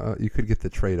 You could get the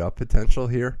trade up potential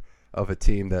here of a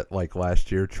team that, like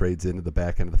last year, trades into the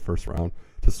back end of the first round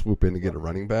to swoop in to get a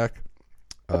running back.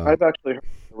 I've actually heard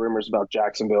rumors about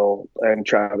Jacksonville and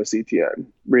Travis Etienne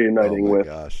reuniting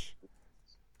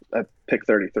at pick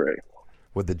 33.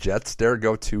 Would the Jets dare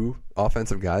go 2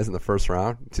 offensive guys in the first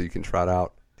round so you can trot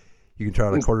out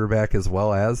a quarterback as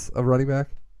well as a running back?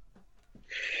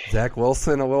 Zach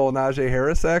Wilson, a little Najee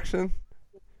Harris action?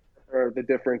 The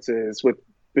difference is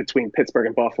between Pittsburgh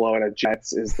and Buffalo and a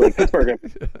Jets is like Pittsburgh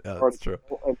that's true.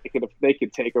 They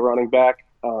could take a running back,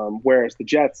 whereas the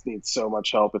Jets need so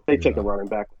much help. If they take a running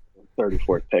back with the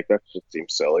 34th pick, that just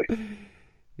seems silly.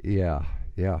 Yeah.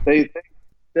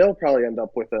 They'll probably end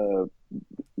up with another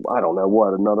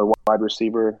wide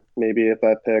receiver maybe at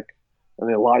that pick. And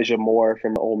Elijah Moore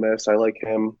from Ole Miss, I like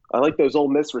him. I like those Ole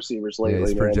Miss receivers lately. Yeah,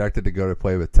 he's projected to go to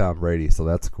play with Tom Brady, so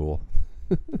that's cool.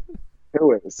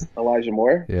 Who is Elijah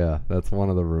Moore? Yeah, that's one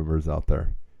of the rumors out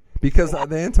there. Because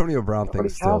the Antonio Brown thing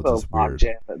is still just weird.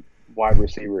 Wide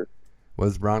receiver.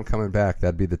 Was Brown coming back?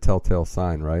 That'd be the telltale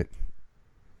sign, right?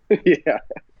 Yeah.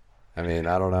 I mean,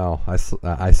 I don't know.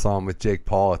 I saw him with Jake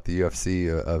Paul at the UFC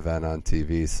event on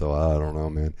TV, so I don't know,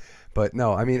 man. But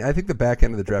no, I mean, I think the back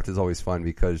end of the draft is always fun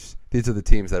because these are the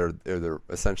teams that are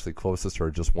essentially closest or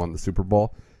just won the Super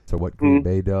Bowl. So what Green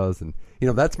Bay does, and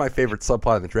that's my favorite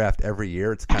subplot in the draft every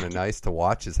year. It's kind of nice to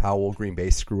watch is how will Green Bay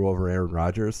screw over Aaron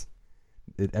Rodgers.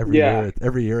 Every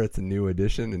year it's a new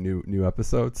edition, a new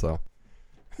episode. So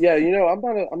yeah,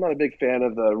 I'm not a big fan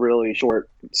of the really short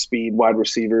speed wide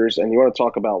receivers, and you want to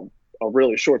talk about a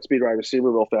really short speed wide receiver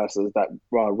real fast is that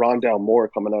Rondale Moore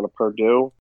coming out of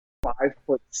Purdue.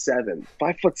 5'7",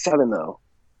 5'7" though.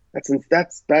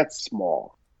 That's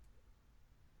small.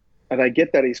 And I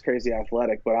get that he's crazy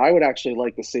athletic, but I would actually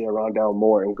like to see a Rondale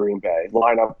Moore in Green Bay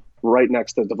line up right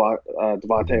next to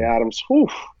Devontae Adams. Whew,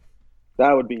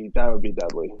 that would be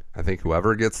deadly. I think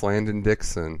whoever gets Landon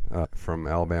Dixon from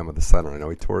Alabama, the center. I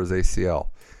know he tore his ACL.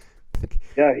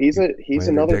 He's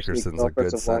another Dickerson's a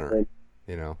good center.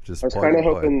 Just I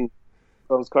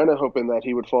was kind of hoping that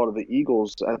he would fall to the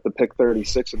Eagles at the pick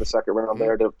 36 in the second round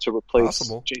there to replace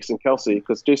Jason Kelce,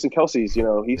 because Jason Kelce's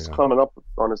he's coming up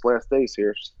on his last days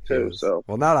here too. So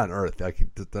not on Earth,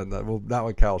 not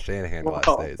with Kyle Shanahan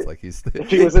last days. Like if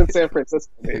he was in San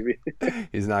Francisco, maybe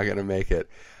he's not going to make it.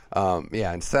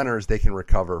 And centers, they can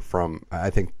recover from. I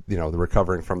think the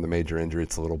recovering from the major injury,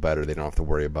 it's a little better. They don't have to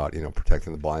worry about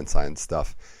protecting the blind side and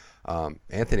stuff.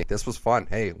 Anthony, this was fun.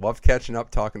 Hey, loved catching up,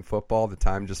 talking football. The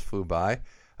time just flew by.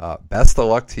 Best of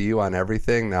luck to you on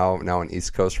everything. Now an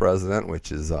East Coast resident,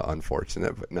 which is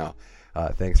unfortunate, but no.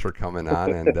 Thanks for coming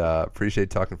on, and appreciate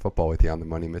talking football with you on the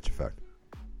Money Mitch Effect.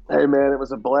 Hey man, it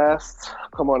was a blast.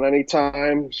 Come on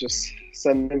anytime. Just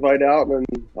send an invite out, and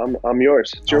I'm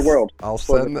yours. It's your world. I'll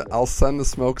send the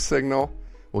smoke signal.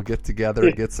 We'll get together,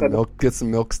 get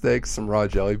some milk steaks, some raw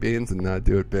jelly beans, and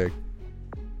do it big.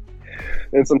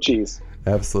 And some cheese.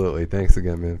 Absolutely. Thanks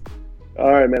again, man.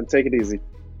 All right, man. Take it easy.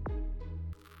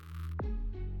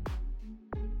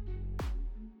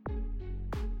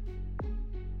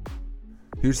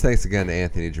 Huge thanks again to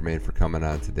Anthony Germain for coming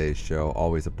on today's show.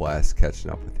 Always a blast catching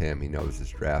up with him. He knows his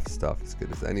draft stuff as good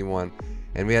as anyone.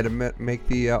 And we had to make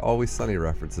the Always Sunny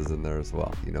references in there as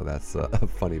well. That's a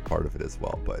funny part of it as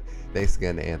well. But thanks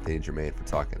again to Anthony Germain for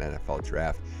talking NFL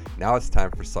draft. Now it's time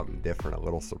for something different, a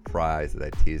little surprise that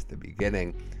I teased at the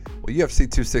beginning. Well, UFC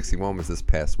 261 was this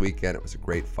past weekend. It was a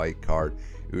great fight card.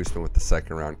 Usman with the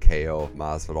second round KO of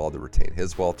Masvidal to retain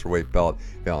his welterweight belt.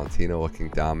 Valentina looking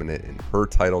dominant in her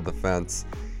title defense.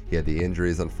 He had the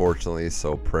injuries, unfortunately,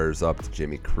 so prayers up to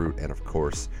Jimmy Crute and, of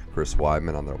course, Chris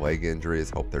Weidman on their leg injuries.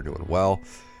 Hope they're doing well.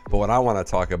 But what I want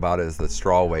to talk about is the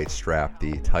strawweight strap,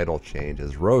 the title change,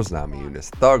 as Rose Namajunas,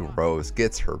 Thug Rose,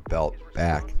 gets her belt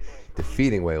back,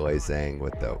 defeating Weili Zhang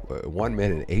with the 1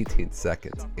 minute and 18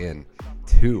 seconds in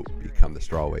to become the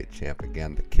strawweight champ.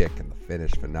 Again, the kick and the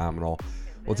finish, phenomenal.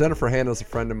 Well, Jennifer Hanna's a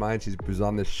friend of mine. She was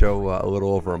on this show a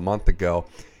little over a month ago.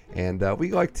 And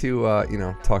we like to,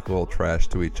 talk a little trash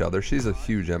to each other. She's a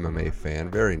huge MMA fan,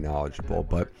 very knowledgeable,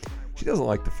 but she doesn't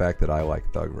like the fact that I like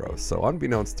Thug Rose. So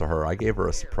unbeknownst to her, I gave her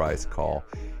a surprise call,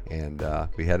 and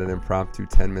we had an impromptu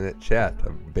 10-minute chat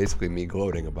of basically me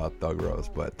gloating about Thug Rose.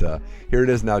 But here it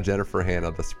is now, Jennifer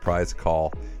Hanna, the surprise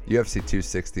call, UFC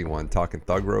 261, talking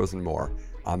Thug Rose and more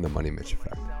on the Money Mitch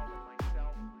Effect.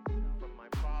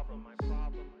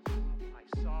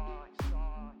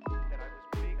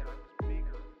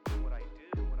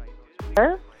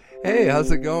 Hey,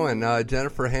 how's it going?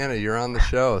 Jennifer Hanna, you're on the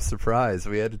show. Surprise.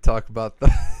 We had to talk about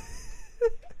the...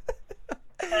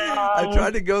 I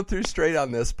tried to go through straight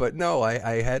on this, but no,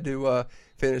 I had to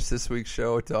finish this week's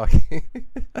show talking.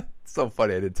 It's so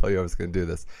funny. I didn't tell you I was going to do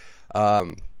this.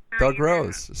 Thug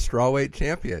Rose, strawweight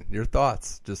champion. Your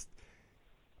thoughts? Just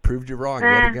proved you wrong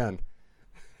yet again.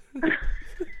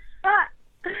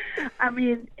 I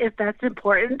mean, if that's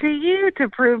important to you to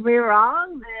prove me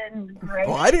wrong, then great.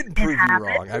 Well, I didn't prove you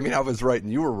wrong. I mean, I was right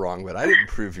and you were wrong, but I didn't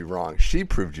prove you wrong. She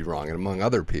proved you wrong, and among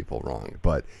other people wrong.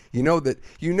 But you know that.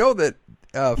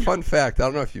 Fun fact. I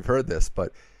don't know if you've heard this,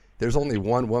 but there's only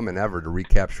one woman ever to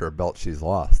recapture a belt she's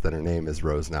lost, and her name is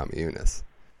Rose Namajunas.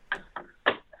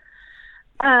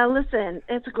 Listen,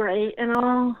 it's great and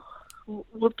all.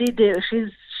 Whoop-de-doo.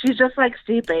 She's just like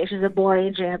Stipe. She's a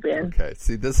boring champion. Okay.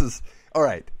 See, this is. All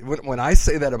right, when I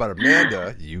say that about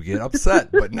Amanda, you get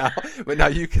upset. But now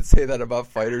you can say that about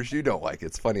fighters you don't like.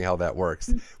 It's funny how that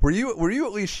works. Were you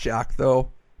at least shocked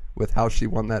though with how she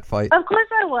won that fight? Of course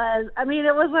I was. I mean,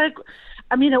 it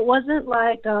wasn't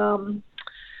like the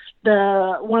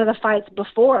one of the fights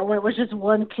before where it was just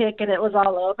one kick and it was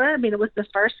all over. I mean, it was the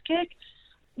first kick.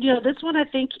 You know, this one I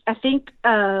think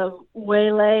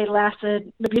Weili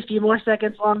lasted maybe a few more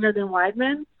seconds longer than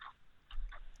Weidman.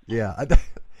 Yeah.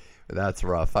 That's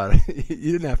rough.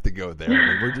 You didn't have to go there. I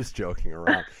mean, we're just joking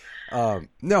around.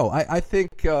 No, I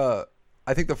think the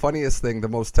funniest thing, the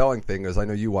most telling thing is I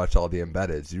know you watch all the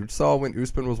embeddeds. You saw when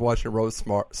Usman was watching Rose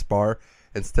spar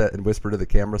and whisper to the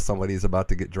camera somebody's about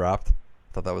to get dropped. I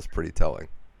thought that was pretty telling.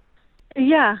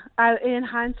 Yeah, in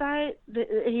hindsight,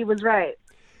 he was right.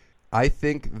 I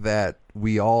think that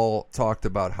we all talked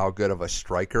about how good of a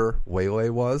striker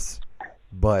Weili was,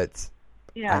 but...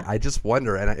 Yeah, I just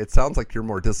wonder, and it sounds like you're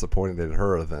more disappointed in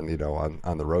her than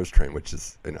on the Rose train, which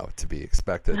is to be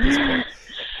expected at this point.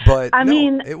 But I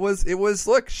mean, it was.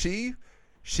 Look, she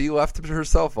left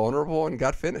herself vulnerable and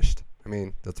got finished. I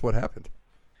mean, that's what happened.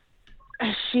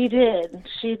 She did,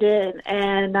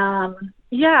 and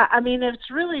yeah, I mean, it's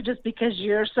really just because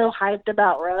you're so hyped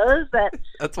about Rose that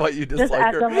that's why you dislike just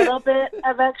adds her. A little bit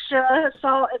of extra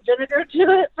salt and vinegar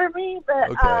to it for me.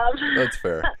 But okay, that's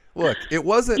fair. Look, it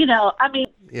wasn't. I mean,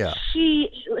 yeah. She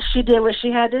did what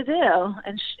she had to do,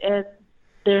 and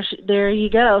there you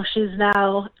go. She's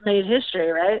now made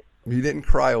history, right? You didn't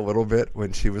cry a little bit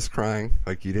when she was crying,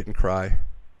 like you didn't cry,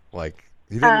 like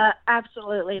you didn't.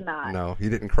 Absolutely not. No, you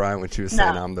didn't cry when she was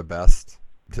saying I'm the best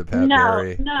to Pat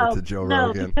Barry or to Joe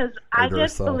Rogan. No, because I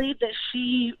just believe that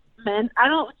she meant. I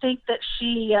don't think that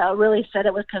she really said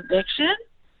it with conviction.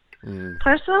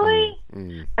 Personally,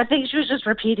 I think she was just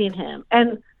repeating him.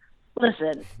 And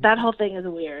listen, that whole thing is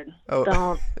weird. Oh,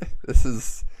 don't. This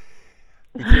is.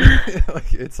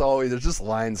 Like, it's always there's just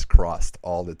lines crossed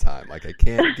all the time. Like I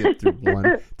can't get through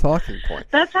one talking point.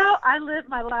 That's how I live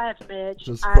my life, bitch.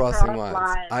 Just crossing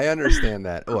lines. I understand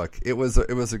that. Look, it was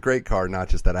a great card. Not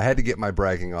just that. I had to get my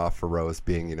bragging off for Rose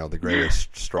being the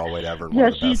greatest strawweight ever. And one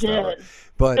of the best ever.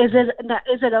 But is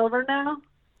it over now?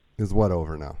 Is what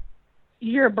over now?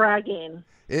 You're bragging.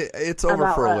 It's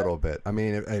over for a little bit. I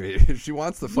mean, if she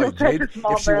wants to fight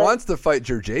wants to fight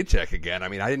Jędrzejczyk again, I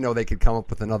mean, I didn't know they could come up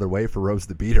with another way for Rose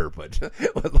to beat her, but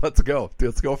let's go.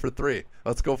 Let's go for 3.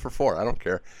 Let's go for 4. I don't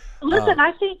care. Listen,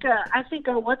 I think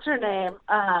what's her name?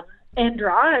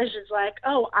 Andrade is like,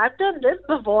 oh, I've done this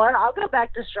before. I'll go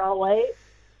back to strawweight.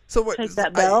 So what, take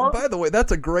that belt. By the way,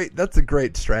 that's a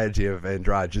great strategy of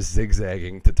Andrade just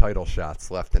zigzagging to title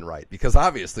shots left and right, because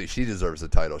obviously she deserves a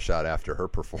title shot after her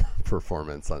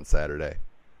performance on Saturday.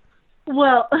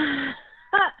 Well,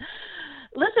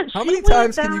 Listen, how many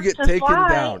times can you get taken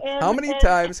down? How many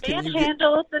times can you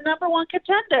handle the number one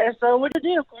contender? So what to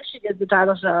do? Of course, she gets the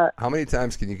title shot. How many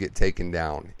times can you get taken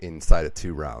down inside of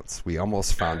 2 rounds? We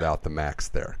almost found out the max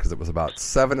there because it was about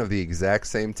 7 of the exact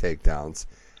same takedowns.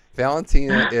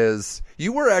 Valentina is.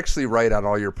 You were actually right on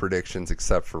all your predictions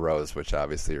except for Rose, which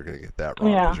obviously you're going to get that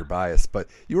wrong because you're biased. But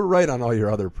you were right on all your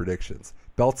other predictions.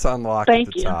 Belt's on lock at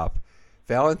the top.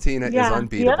 Valentina is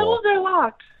unbeatable. The other ones are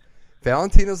locked.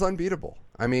 Valentina's unbeatable.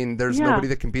 I mean, there's nobody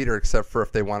that can beat her except for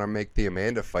if they want to make the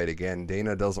Amanda fight again.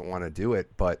 Dana doesn't want to do it,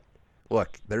 but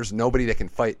look, there's nobody that can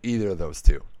fight either of those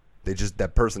two.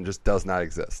 That person just does not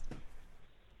exist.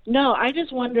 No, I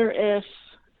just wonder if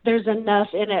there's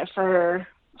enough in it for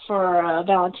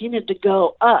Valentina to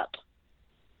go up.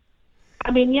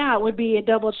 I mean, it would be a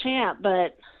double champ,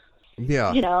 but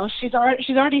she's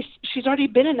already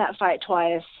been in that fight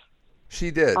twice. She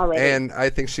did, already. And I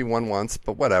think she won once,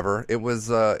 but whatever. It was.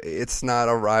 It's not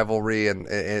a rivalry, and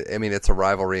I mean, it's a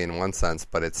rivalry in one sense,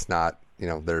 but it's not.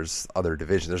 There's other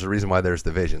divisions. There's a reason why there's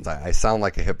divisions. I sound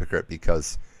like a hypocrite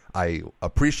because I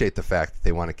appreciate the fact that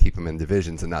they want to keep them in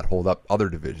divisions and not hold up other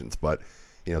divisions, but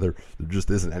there just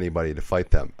isn't anybody to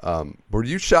fight them. Were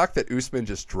you shocked that Usman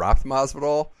just dropped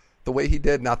Masvidal the way he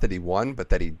did? Not that he won, but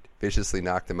that he viciously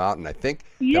knocked him out, and I think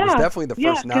that was definitely the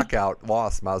first knockout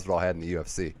loss Masvidal had in the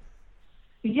UFC.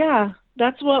 Yeah,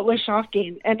 that's what was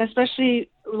shocking, and especially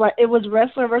it was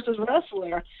wrestler versus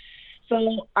wrestler.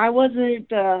 So I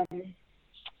wasn't. I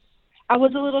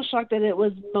was a little shocked that it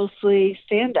was mostly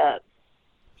stand up.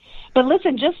 But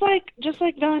listen, just like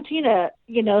Valentina,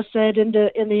 said in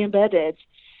the embedded,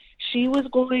 she was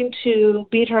going to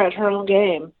beat her at her own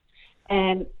game,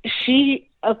 and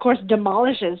she, of course,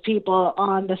 demolishes people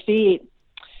on the feet.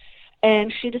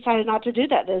 And she decided not to do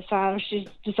that this time. She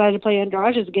decided to play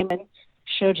Andrade's game and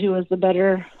showed who was the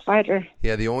better fighter.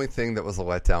 Yeah, the only thing that was a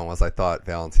letdown was I thought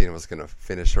Valentina was going to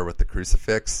finish her with the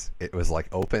crucifix. It was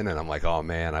open, and I'm like, oh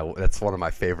man, that's one of my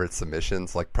favorite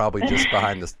submissions. Probably just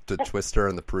behind the twister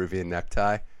and the Peruvian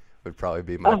necktie would probably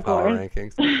be my power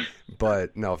rankings.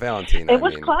 But no, Valentina. It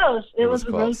was close. It was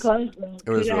really close. It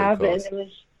was really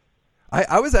close.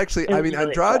 I was actually. I mean, really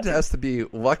Andrade has to be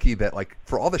lucky that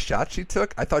for all the shots she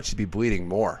took, I thought she'd be bleeding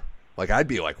more. I'd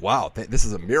be like, wow, this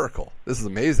is a miracle. This is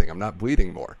amazing. I'm not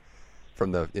bleeding more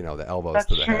from the the elbows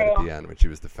to the head at the end when she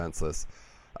was defenseless.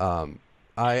 I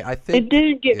think it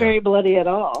didn't get very bloody at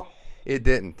all. It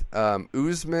didn't.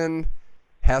 Usman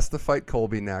has to fight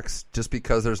Colby next just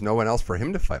because there's no one else for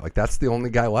him to fight. That's the only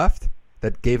guy left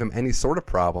that gave him any sort of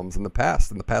problems in the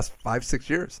past 5-6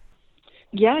 years.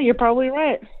 Yeah, you're probably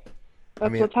right.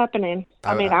 That's what's happening.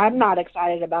 I'm not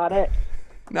excited about it.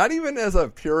 Not even as a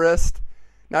purist.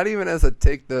 Not even as a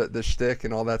take the shtick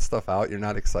and all that stuff out, you're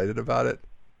not excited about it?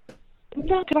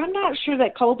 No, because I'm not sure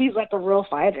that Colby's a real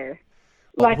fighter.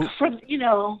 You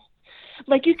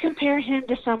compare him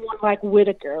to someone like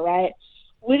Whitaker, right?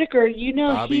 Whitaker, he's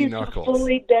a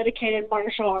fully dedicated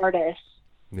martial artist.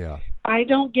 Yeah. I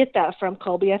don't get that from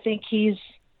Colby. I think he's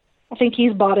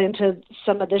bought into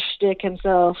some of this shtick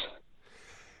himself.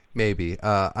 Maybe.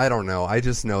 I don't know. I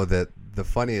just know that the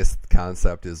funniest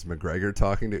concept is McGregor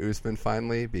talking to Usman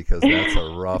finally, because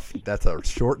that's a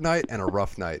short night and a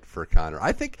rough night for Conor.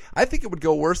 I think it would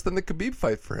go worse than the Khabib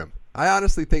fight for him. I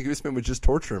honestly think Usman would just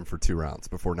torture him for 2 rounds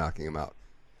before knocking him out.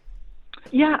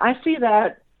 Yeah, I see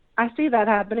that. I see that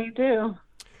happening too.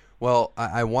 Well,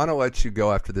 I want to let you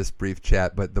go after this brief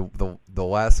chat, but the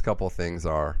last couple things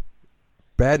are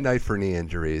bad night for knee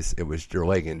injuries. It was your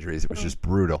leg injuries. It was just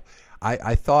brutal.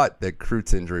 I thought that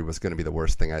Crut's injury was going to be the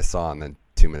worst thing I saw, and then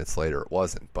 2 minutes later it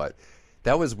wasn't. But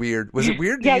that was weird. Was it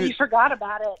weird? You forgot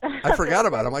about it. I forgot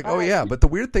about it. I'm like, oh yeah. But the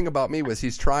weird thing about me was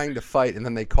he's trying to fight, and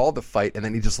then they called the fight, and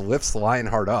then he just lifts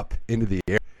Lionheart up into the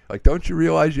air. Don't you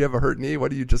realize you have a hurt knee?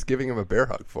 What are you just giving him a bear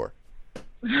hug for?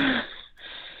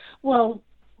 Well,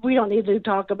 we don't need to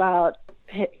talk about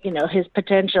his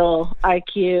potential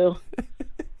IQ.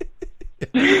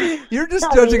 You're just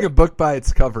judging a book by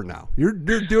its cover now. You're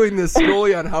doing this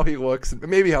solely on how he looks,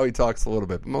 maybe how he talks a little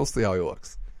bit, but mostly how he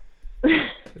looks.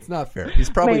 It's not fair. He's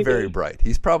probably very bright.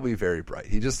 He just got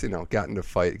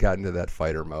into that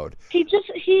fighter mode. He just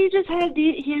had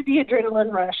the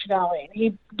adrenaline rush going.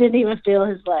 He didn't even feel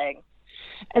his leg.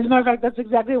 As a matter of fact, that's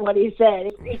exactly what he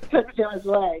said. He couldn't feel his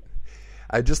leg.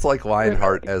 I just like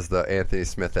Lionheart as the Anthony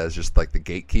Smith as just the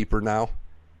gatekeeper now.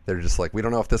 They're just we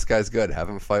don't know if this guy's good. Have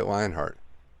him fight Lionheart.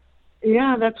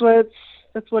 Yeah, that's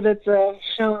what it's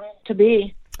shown to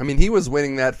be. I mean, he was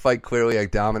winning that fight clearly, a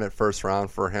dominant first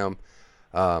round for him.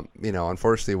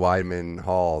 Unfortunately, Weidman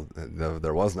Hall,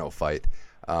 there was no fight.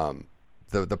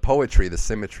 the poetry, the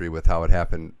symmetry with how it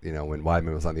happened, when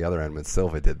Weidman was on the other end, when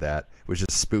Silva did that, was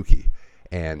just spooky.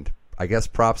 And I guess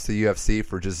props to UFC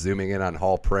for just zooming in on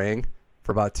Hall praying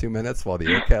for about 2 minutes while the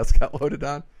aircast got loaded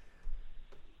on.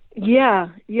 Yeah,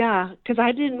 because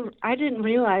I didn't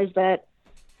realize that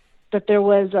there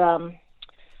was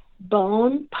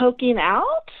bone poking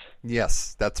out.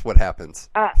 Yes, that's what happens.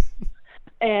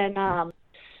 And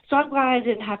so I'm glad I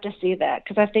didn't have to see that,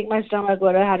 because I think my stomach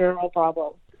would have had a real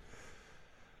problem.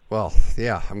 Well,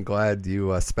 yeah, I'm glad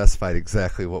you specified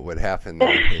exactly what would happen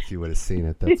there if you would have seen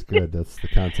it. That's good. That's the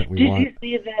content we want. Did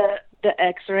you see the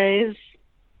X-rays?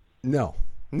 No,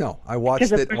 I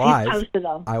watched it live.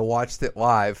 I watched it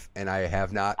live, and I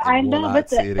have not. I will not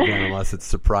see it again unless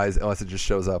it's unless it just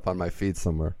shows up on my feed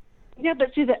somewhere. Yeah,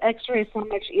 but see, the X-ray is so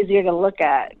much easier to look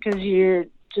at because you're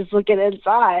just looking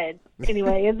inside.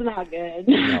 Anyway, it's not good.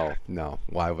 No.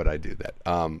 Why would I do that?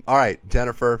 All right,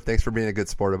 Jennifer, thanks for being a good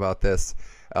sport about this.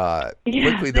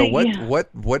 Quickly though,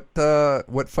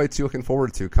 what fights are you looking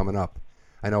forward to coming up?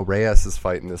 I know Reyes is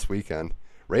fighting this weekend.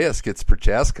 Reyes gets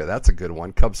Prochaska. That's a good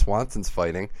one. Cub Swanson's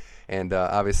fighting, and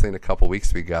obviously in a couple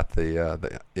weeks we got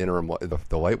the interim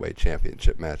the lightweight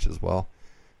championship match as well.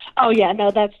 Oh yeah,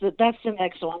 no, that's the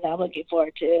next one that I'm looking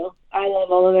forward to. I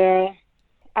love Oliveira.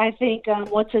 I think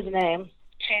what's his name?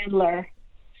 Chandler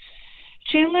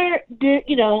did,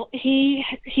 he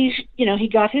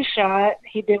got his shot.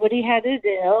 He did what he had to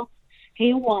do.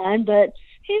 He won, but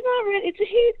he's not ready.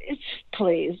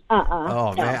 Please.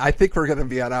 Oh, no. Man, I think we're going to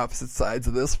be on opposite sides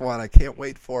of this one. I can't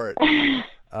wait for it.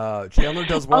 Chandler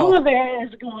does well. Oliveira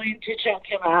is going to choke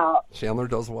him out. Chandler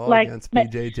does well against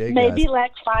BJJ maybe guys.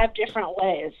 like 5 different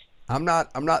ways. I'm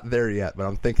not there yet, but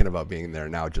I'm thinking about being there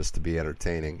now just to be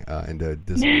entertaining and to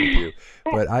disagree with you.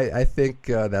 But I think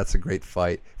that's a great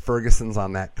fight. Ferguson's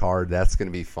on that card. That's going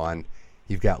to be fun.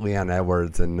 You've got Leon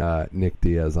Edwards and Nate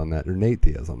Diaz on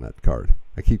that card.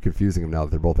 I keep confusing them now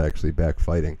that they're both actually back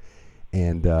fighting.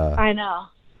 And I know.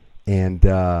 And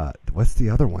what's the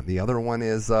other one? The other one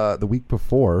is the week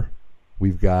before,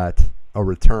 we've got a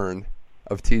return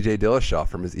of TJ Dillashaw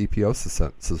from his EPO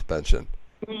suspension.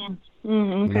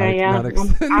 Okay, yeah.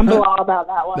 I'm all about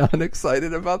that one. Not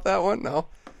excited about that one? No?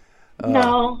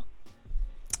 No.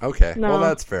 Okay, no. Well,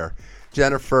 that's fair.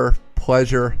 Jennifer,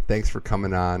 pleasure. Thanks for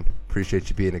coming on. Appreciate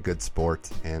you being a good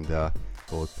sport, and we'll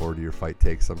look forward to your fight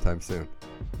take sometime soon.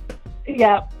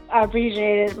 Yeah, I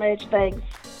appreciate it, Mitch. Thanks.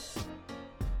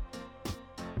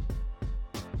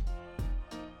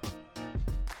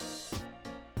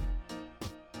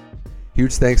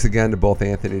 Huge thanks again to both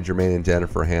Anthony Germain and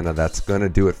Jennifer Hanna. That's going to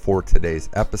do it for today's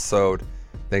episode.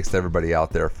 Thanks to everybody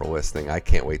out there for listening. I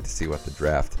can't wait to see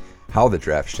how the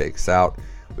draft shakes out.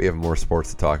 We have more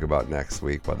sports to talk about next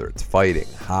week, whether it's fighting,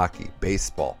 hockey,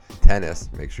 baseball, tennis.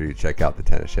 Make sure you check out the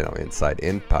Tennis Channel Inside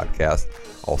In podcast,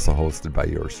 also hosted by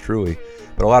yours truly.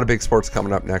 But a lot of big sports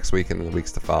coming up next week and in the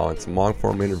weeks to follow, and some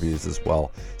long-form interviews as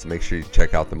well. So make sure you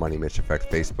check out the Money Mitch Effect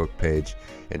Facebook page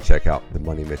and check out the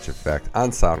Money Mitch Effect on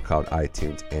SoundCloud,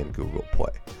 iTunes, and Google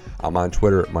Play. I'm on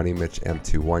Twitter at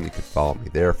MoneyMitchM21. You can follow me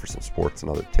there for some sports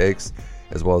and other takes,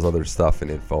 as well as other stuff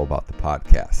and info about the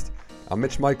podcast. I'm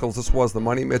Mitch Michaels. This was the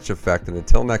Money Mitch Effect, and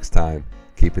until next time,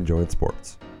 keep enjoying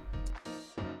sports.